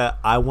fights that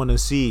I want to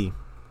see,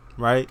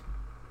 right?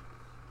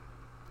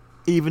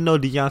 Even though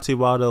Deontay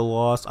Wilder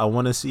lost, I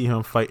want to see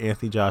him fight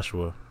Anthony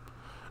Joshua.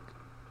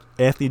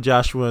 Anthony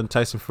Joshua and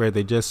Tyson Fury,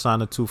 they just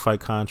signed a 2-fight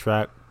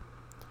contract.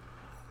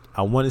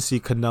 I want to see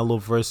Canelo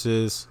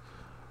versus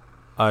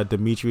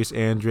Demetrius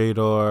Andrade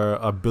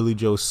or Billy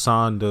Joe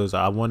Saunders.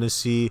 I want to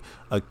see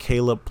a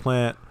Caleb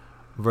Plant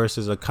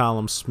versus a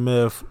Callum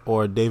Smith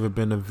or David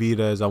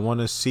Benavidez. I want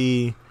to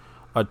see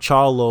a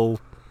Charlo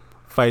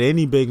fight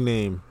any big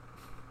name.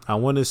 I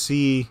want to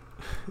see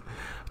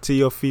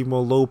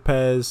Teofimo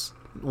Lopez.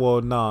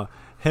 Well, nah,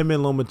 him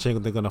and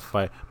Lomachenko, they're going to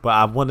fight. But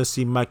I want to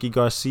see Mikey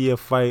Garcia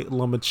fight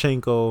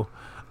Lomachenko.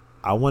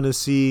 I want to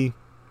see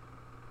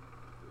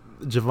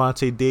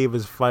Gervonta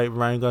Davis fight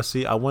Ryan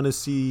Garcia. I want to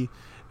see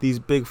these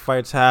big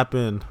fights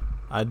happen.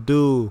 I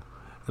do.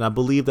 And I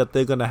believe that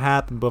they're going to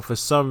happen. But for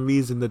some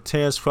reason, the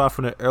Terence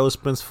Crawford and Errol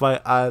Spence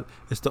fight,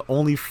 it's the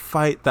only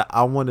fight that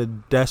I want to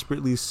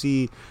desperately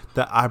see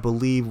that I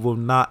believe will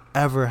not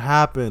ever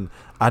happen.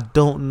 I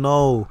don't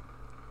know.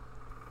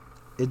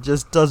 It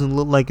just doesn't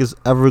look like it's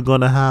ever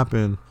going to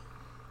happen.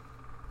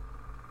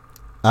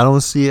 I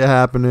don't see it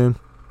happening.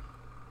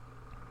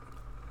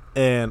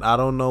 And I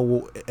don't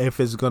know if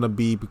it's going to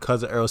be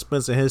because of Errol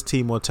Spence and his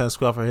team or Terence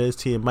Crawford and his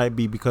team. It might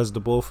be because of the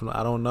both of them.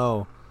 I don't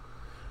know.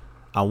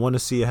 I want to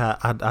see it.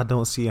 I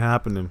don't see it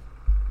happening.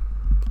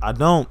 I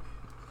don't.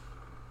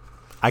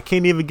 I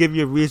can't even give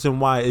you a reason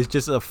why. It's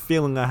just a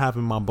feeling I have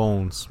in my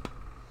bones.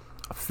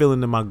 A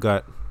feeling in my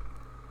gut.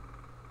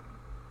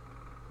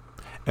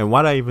 And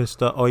why did I even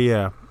start? Oh,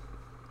 yeah.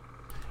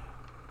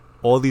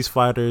 All these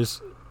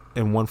fighters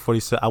in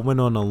 147. I went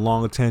on a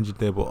long tangent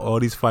there, but all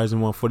these fighters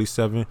in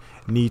 147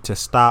 need to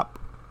stop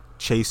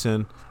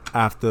chasing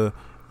after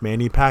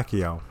Manny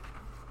Pacquiao.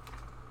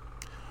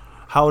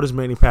 How old is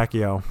Manny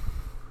Pacquiao?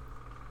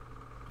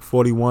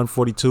 41,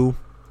 42?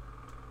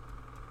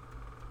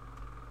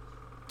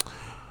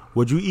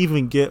 Would you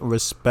even get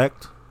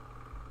respect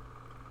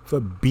for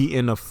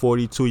beating a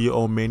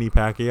 42-year-old Manny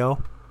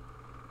Pacquiao?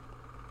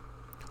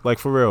 Like,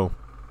 for real.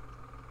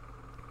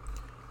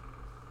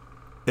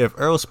 If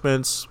Errol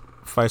Spence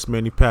fights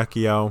Manny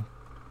Pacquiao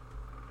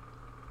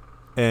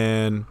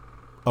and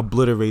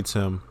obliterates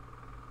him,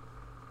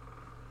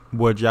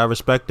 would y'all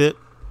respect it?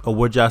 Or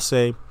would y'all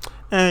say,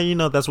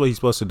 that's what he's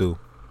supposed to do?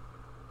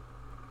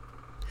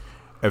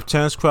 If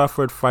Terence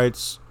Crawford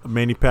fights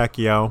Manny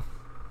Pacquiao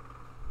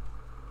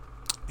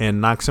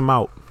and knocks him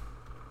out,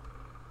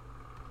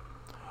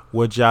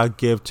 would y'all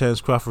give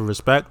Terence Crawford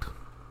respect?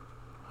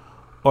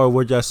 Or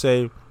would y'all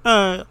say,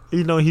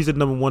 he's a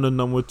number 1 or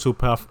number 2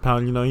 pound for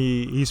pound.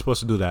 He's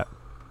supposed to do that.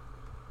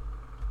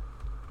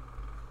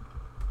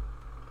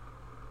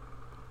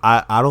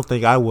 I don't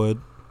think I would.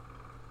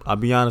 I'll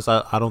be honest,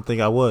 I don't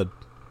think I would.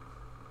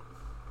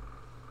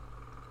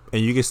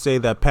 And you can say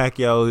that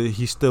Pacquiao,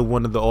 he's still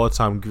one of the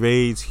all-time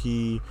greats.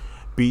 He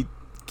beat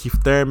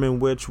Keith Thurman,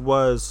 which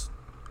was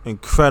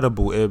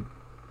incredible. It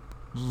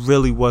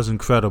really was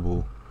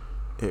incredible.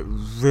 It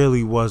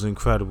really was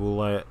incredible.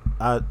 Like,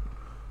 I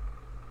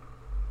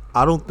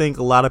don't think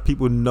a lot of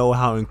people know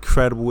how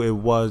incredible it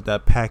was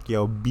that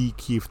Pacquiao beat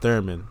Keith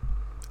Thurman.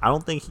 I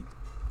don't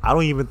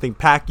even think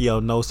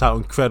Pacquiao knows how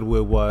incredible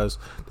it was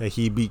that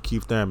he beat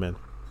Keith Thurman.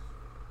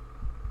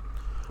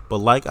 But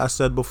like I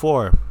said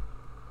before,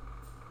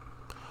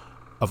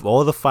 of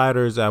all the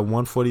fighters at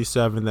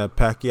 147 that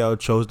Pacquiao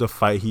chose to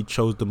fight, he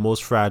chose the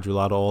most fragile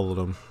out of all of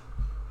them.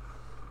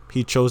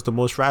 He chose the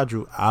most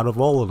fragile out of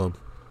all of them.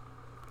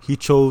 He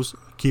chose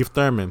Keith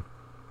Thurman.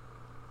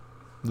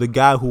 The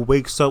guy who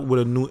wakes up with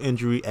a new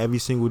injury every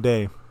single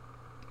day.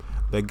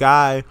 The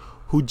guy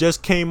who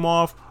just came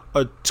off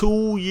a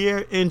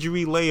 2-year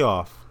injury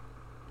layoff.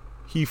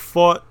 He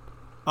fought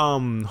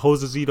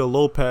Josesito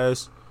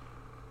Lopez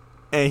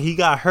and he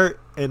got hurt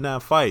in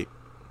that fight.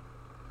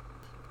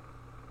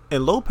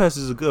 And Lopez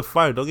is a good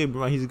fighter. Don't get me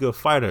wrong, he's a good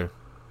fighter.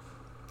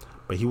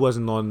 But he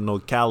wasn't on no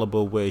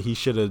caliber where he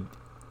should have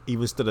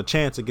even stood a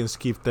chance against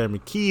Keith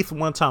Thurman. Keith,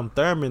 one-time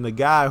Thurman, the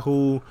guy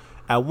who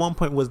at one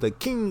point was the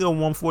king of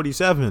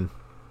 147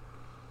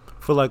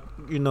 for like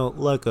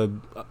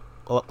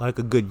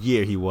a good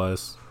year. He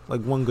was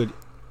like one good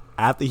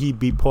after he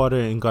beat Porter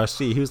and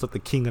Garcia. He was like the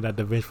king of that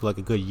division for like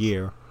a good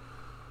year.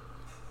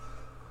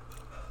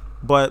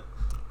 But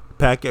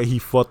Pacquiao, he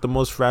fought the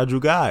most fragile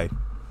guy.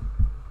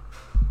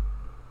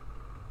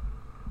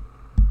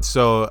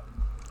 So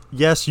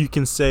yes, you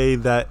can say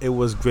that it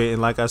was great,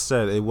 and like I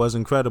said, it was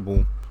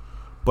incredible.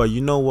 But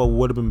you know what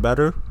would have been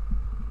better?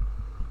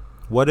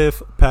 What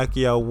if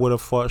Pacquiao would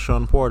have fought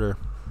Sean Porter?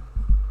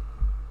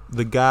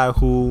 The guy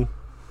who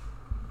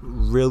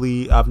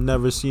really, I've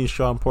never seen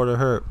Sean Porter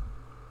hurt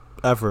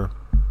ever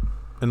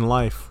in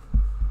life.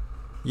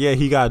 Yeah,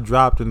 he got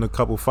dropped in a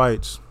couple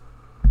fights,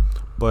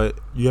 but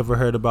you ever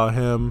heard about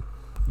him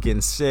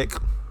getting sick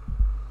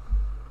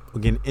or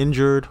getting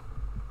injured?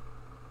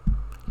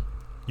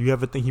 You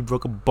ever think he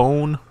broke a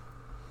bone?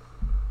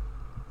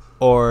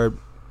 Or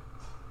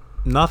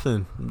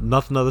nothing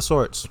of the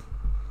sorts.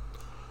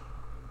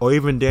 Or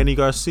even Danny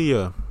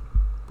Garcia,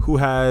 who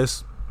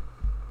has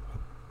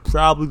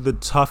probably the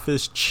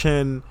toughest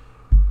chin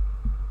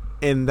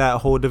in that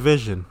whole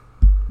division.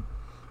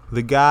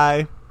 The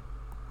guy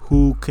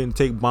who can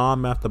take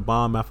bomb after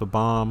bomb after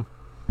bomb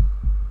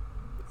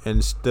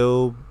and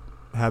still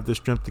have the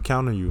strength to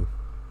counter you.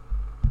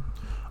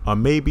 Or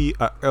maybe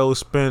a Errol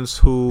Spence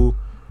who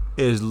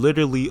is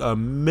literally a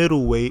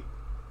middleweight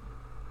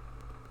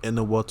in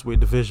the welterweight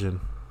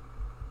division.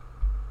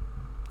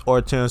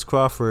 Or Terence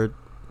Crawford,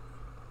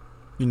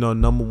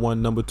 number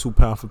 1, number 2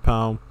 pound for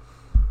pound,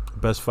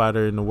 best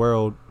fighter in the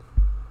world.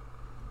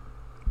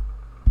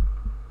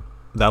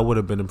 That would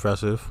have been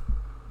impressive,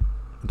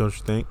 don't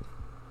you think?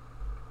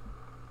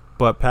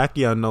 But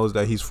Pacquiao knows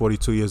that he's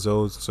 42 years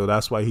old, so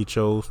that's why he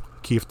chose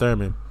Keith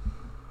Thurman,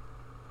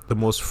 the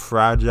most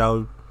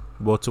fragile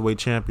welterweight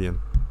champion.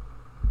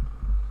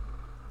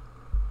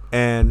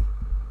 And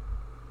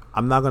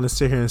I'm not going to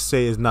sit here and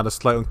say it's not a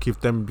slight on Keith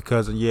Thurman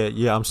because,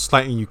 yeah, I'm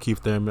slighting you, Keith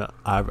Thurman.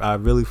 I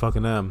really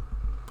fucking am.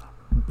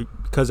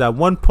 Because at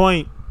one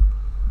point,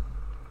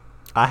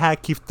 I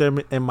had Keith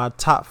Thurman in my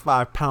top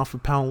 5 pound for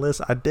pound list.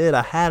 I did.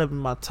 I had him in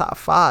my top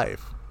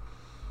 5.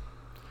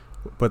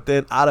 But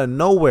then out of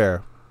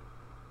nowhere,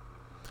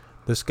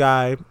 this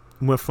guy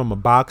went from a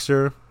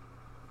boxer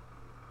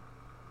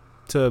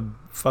to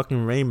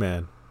fucking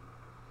Rayman.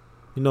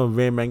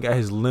 Rayman got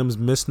his limbs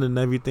missing and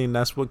everything.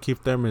 That's what Keith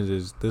Thurman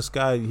is. This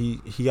guy,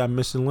 he got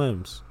missing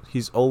limbs.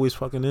 He's always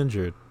fucking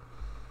injured.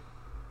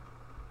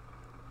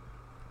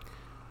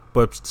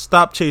 But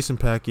stop chasing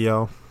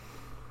Pacquiao.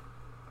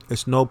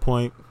 It's no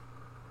point.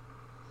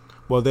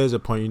 Well, there's a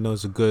point.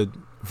 It's a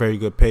very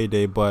good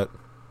payday, but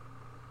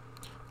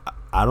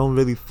I don't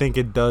really think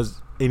it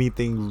does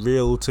anything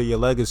real to your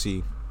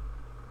legacy.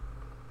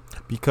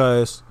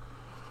 Because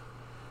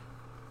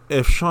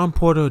if Sean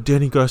Porter,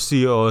 Danny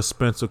Garcia, or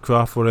Spencer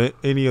Crawford, or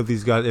any of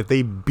these guys, if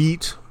they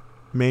beat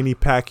Manny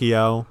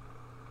Pacquiao,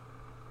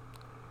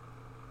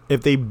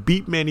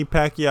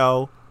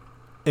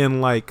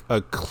 in like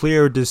a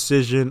clear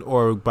decision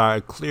or by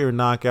a clear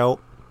knockout,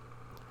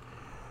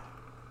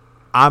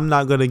 I'm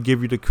not going to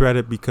give you the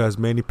credit because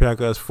Manny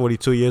Pacquiao is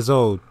 42 years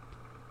old.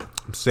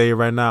 I'm saying it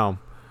right now.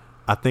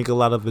 I think a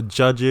lot of the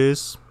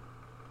judges,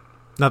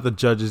 not the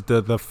judges,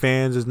 the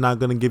fans is not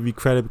going to give you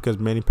credit because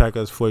Manny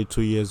Pacquiao is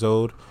 42 years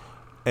old.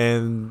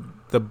 And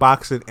the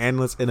boxing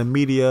analysts and the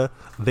media,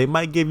 they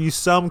might give you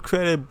some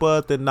credit,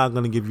 but they're not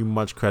going to give you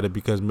much credit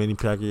because Manny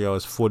Pacquiao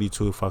is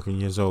 42 fucking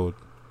years old.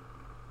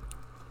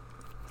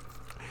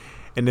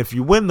 And if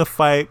you win the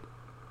fight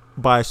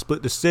by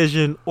split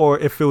decision, or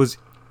if it was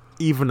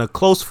even a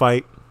close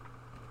fight,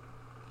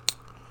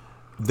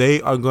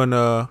 they are going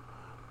to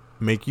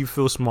make you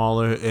feel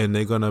smaller and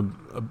they're going to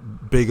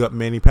big up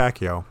Manny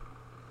Pacquiao.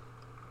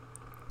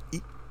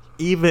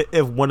 Even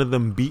if one of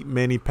them beat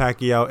Manny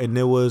Pacquiao and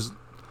it was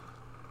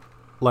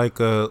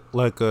like a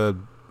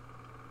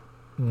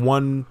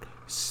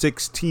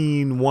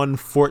 116,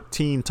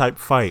 114 type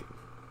fight.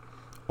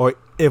 Or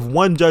if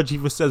one judge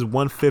even says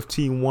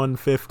 115,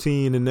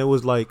 115 and it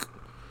was like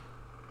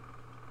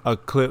a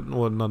clip.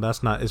 Well, no,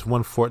 that's not. It's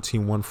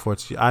 114,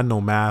 114. I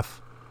know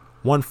math.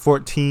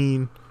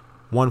 114,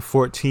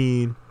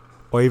 114,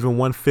 or even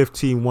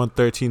 115,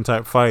 113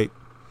 type fight.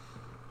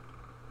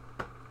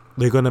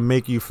 They're going to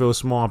make you feel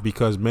small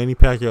because Manny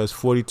Pacquiao is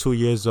 42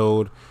 years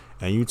old.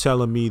 And you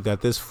telling me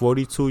that this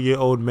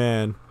 42-year-old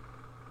man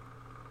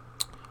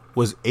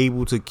was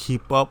able to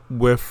keep up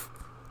with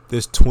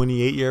this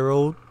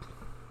 28-year-old?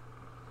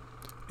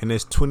 And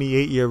this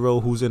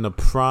 28-year-old who's in the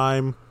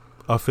prime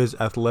of his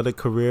athletic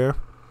career,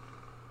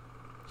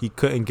 he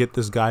couldn't get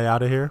this guy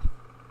out of here?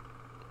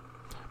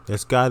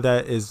 This guy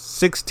that is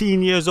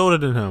 16 years older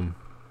than him.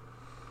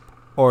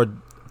 Or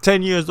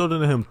 10 years older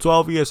than him.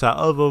 12 years,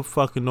 however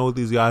fucking old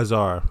these guys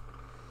are.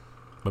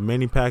 But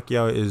Manny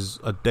Pacquiao is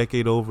a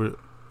decade older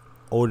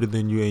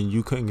than you and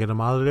you couldn't get him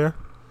out of there?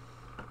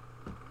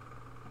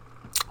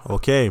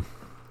 Okay.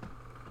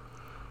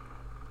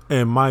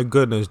 And my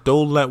goodness,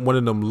 don't let one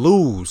of them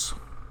lose.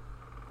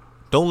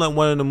 Don't let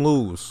one of them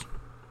lose.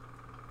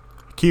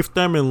 Keith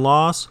Thurman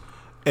lost,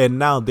 and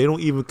now they don't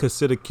even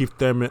consider Keith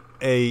Thurman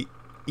a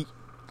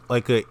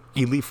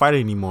elite fighter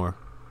anymore.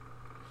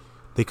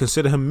 They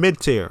consider him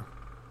mid-tier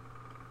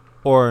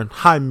or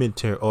high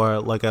mid-tier or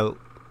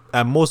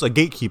at most a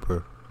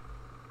gatekeeper.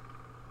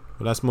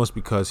 But that's most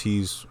because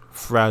he's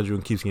fragile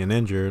and keeps getting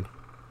injured.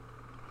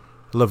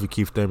 I love you,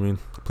 Keith Thurman.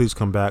 Please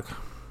come back.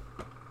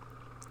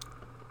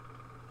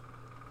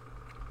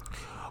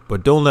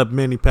 But don't let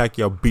Manny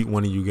Pacquiao beat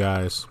one of you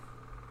guys.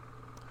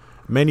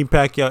 Manny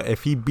Pacquiao,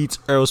 if he beats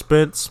Errol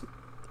Spence,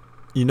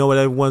 you know what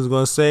everyone's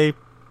going to say?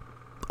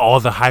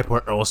 All the hype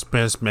on Errol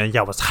Spence, man.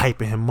 Y'all was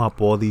hyping him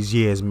up all these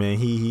years, man.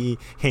 He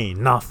ain't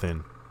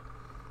nothing.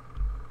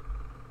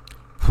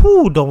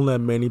 Whew, don't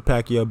let Manny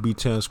Pacquiao beat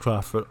Terence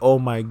Crawford. Oh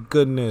my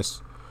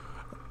goodness.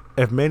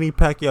 If Manny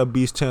Pacquiao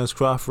beats Terence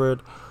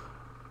Crawford,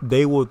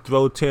 they will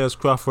throw Terence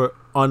Crawford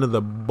under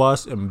the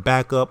bus and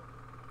back up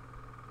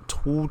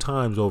 2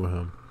 times over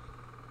him.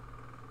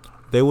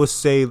 They would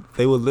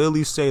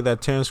literally say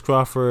that Terence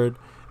Crawford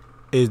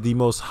is the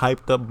most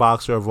hyped up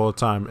boxer of all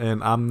time,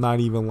 and I'm not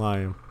even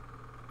lying.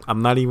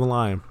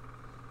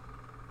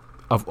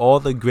 Of all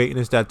the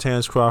greatness that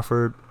Terence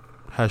Crawford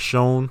has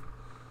shown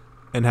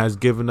and has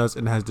given us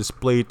and has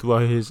displayed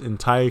throughout his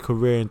entire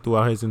career and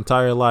throughout his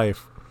entire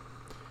life,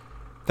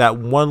 that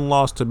one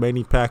loss to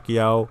Manny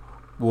Pacquiao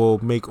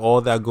will make all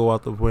that go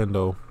out the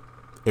window.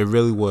 It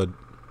really would.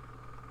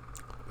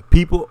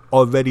 People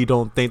already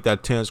don't think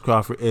that Terence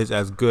Crawford is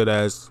as good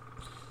as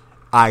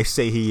I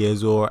say he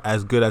is, or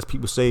as good as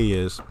people say he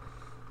is.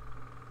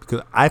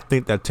 Because I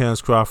think that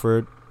Terence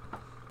Crawford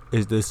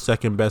is the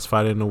second best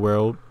fighter in the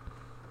world.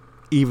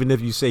 Even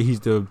if you say he's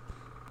the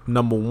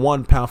number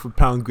 1 pound for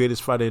pound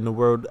greatest fighter in the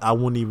world, I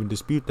wouldn't even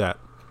dispute that.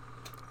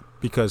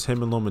 Because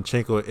him and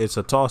Lomachenko, it's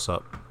a toss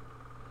up.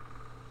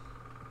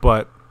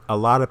 But a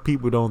lot of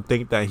people don't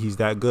think that he's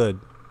that good.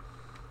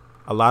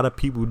 A lot of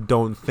people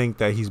don't think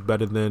that he's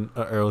better than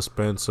Errol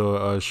Spence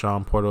or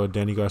Sean Porter or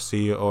Danny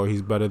Garcia, or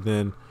he's better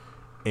than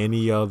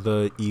any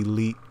other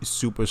elite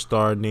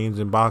superstar names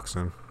in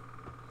boxing.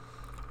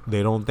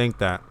 They don't think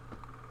that.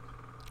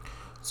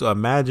 So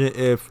imagine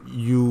if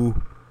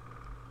you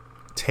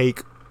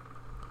take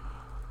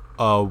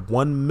a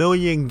 1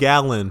 million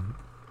gallon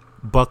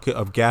bucket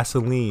of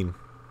gasoline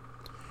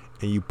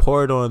and you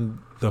pour it on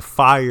the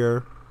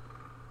fire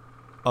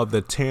of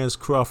the Terence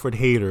Crawford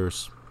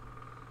haters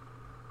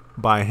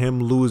by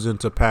him losing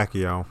to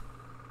Pacquiao.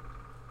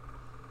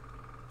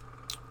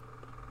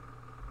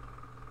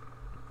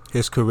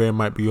 His career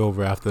might be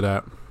over after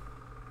that.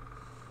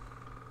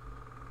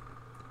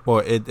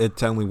 Or it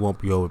technically won't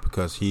be over,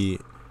 because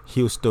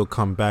he'll still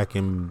come back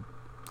and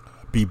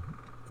be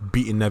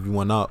beating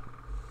everyone up.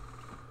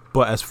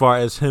 But as far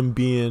as him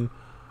being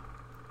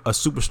a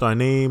superstar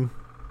name,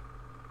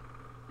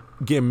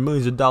 getting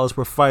millions of dollars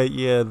per fight,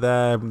 yeah,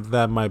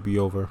 that might be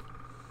over.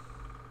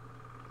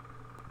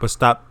 But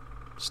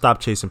stop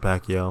chasing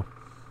Pacquiao.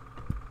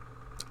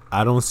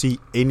 I don't see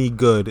any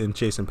good in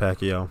chasing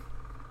Pacquiao.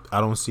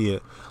 I don't see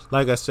it.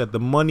 Like I said, the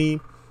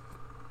money,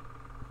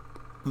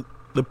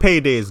 the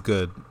payday is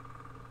good.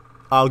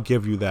 I'll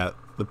give you that.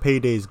 The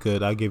payday is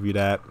good. I'll give you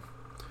that.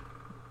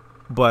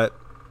 But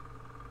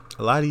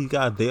a lot of these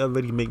guys, they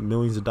already make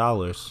millions of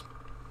dollars.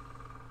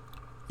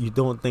 You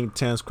don't think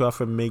Terence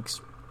Crawford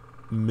makes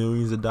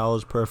millions of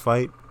dollars per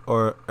fight?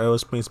 Or Errol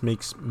Spence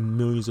makes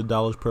millions of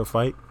dollars per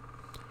fight?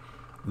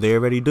 They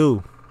already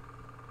do.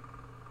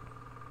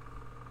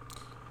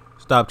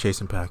 Stop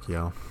chasing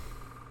Pacquiao.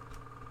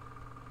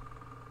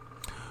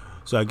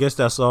 So I guess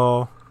that's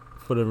all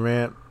for the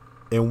rant.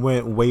 It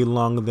went way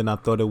longer than I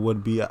thought it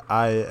would be.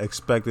 I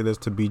expected this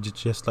to be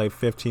just like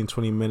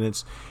 15-20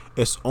 minutes.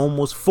 It's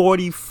almost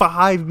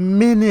 45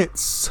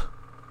 minutes.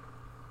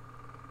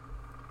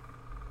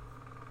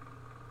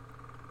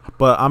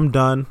 But I'm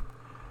done.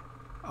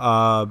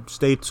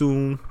 Stay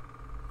tuned.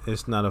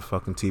 It's not a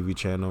fucking TV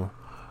channel.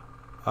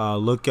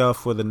 Look out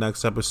for the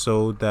next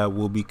episode that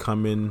will be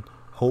coming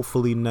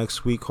hopefully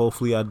next week.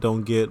 Hopefully I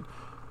don't get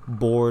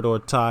bored or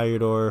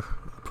tired or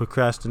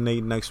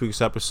procrastinate next week's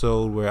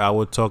episode, where I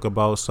would talk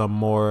about some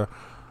more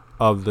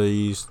of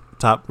these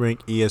top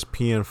ranked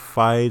ESPN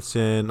fights,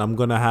 and I'm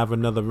gonna have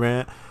another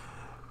rant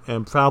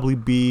and probably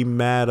be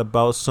mad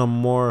about some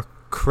more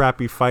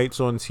crappy fights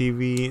on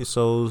TV.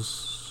 So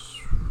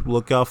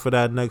look out for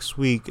that next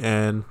week.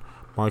 And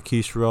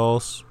Marquise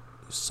Rawls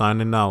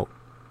signing out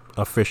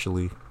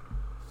officially.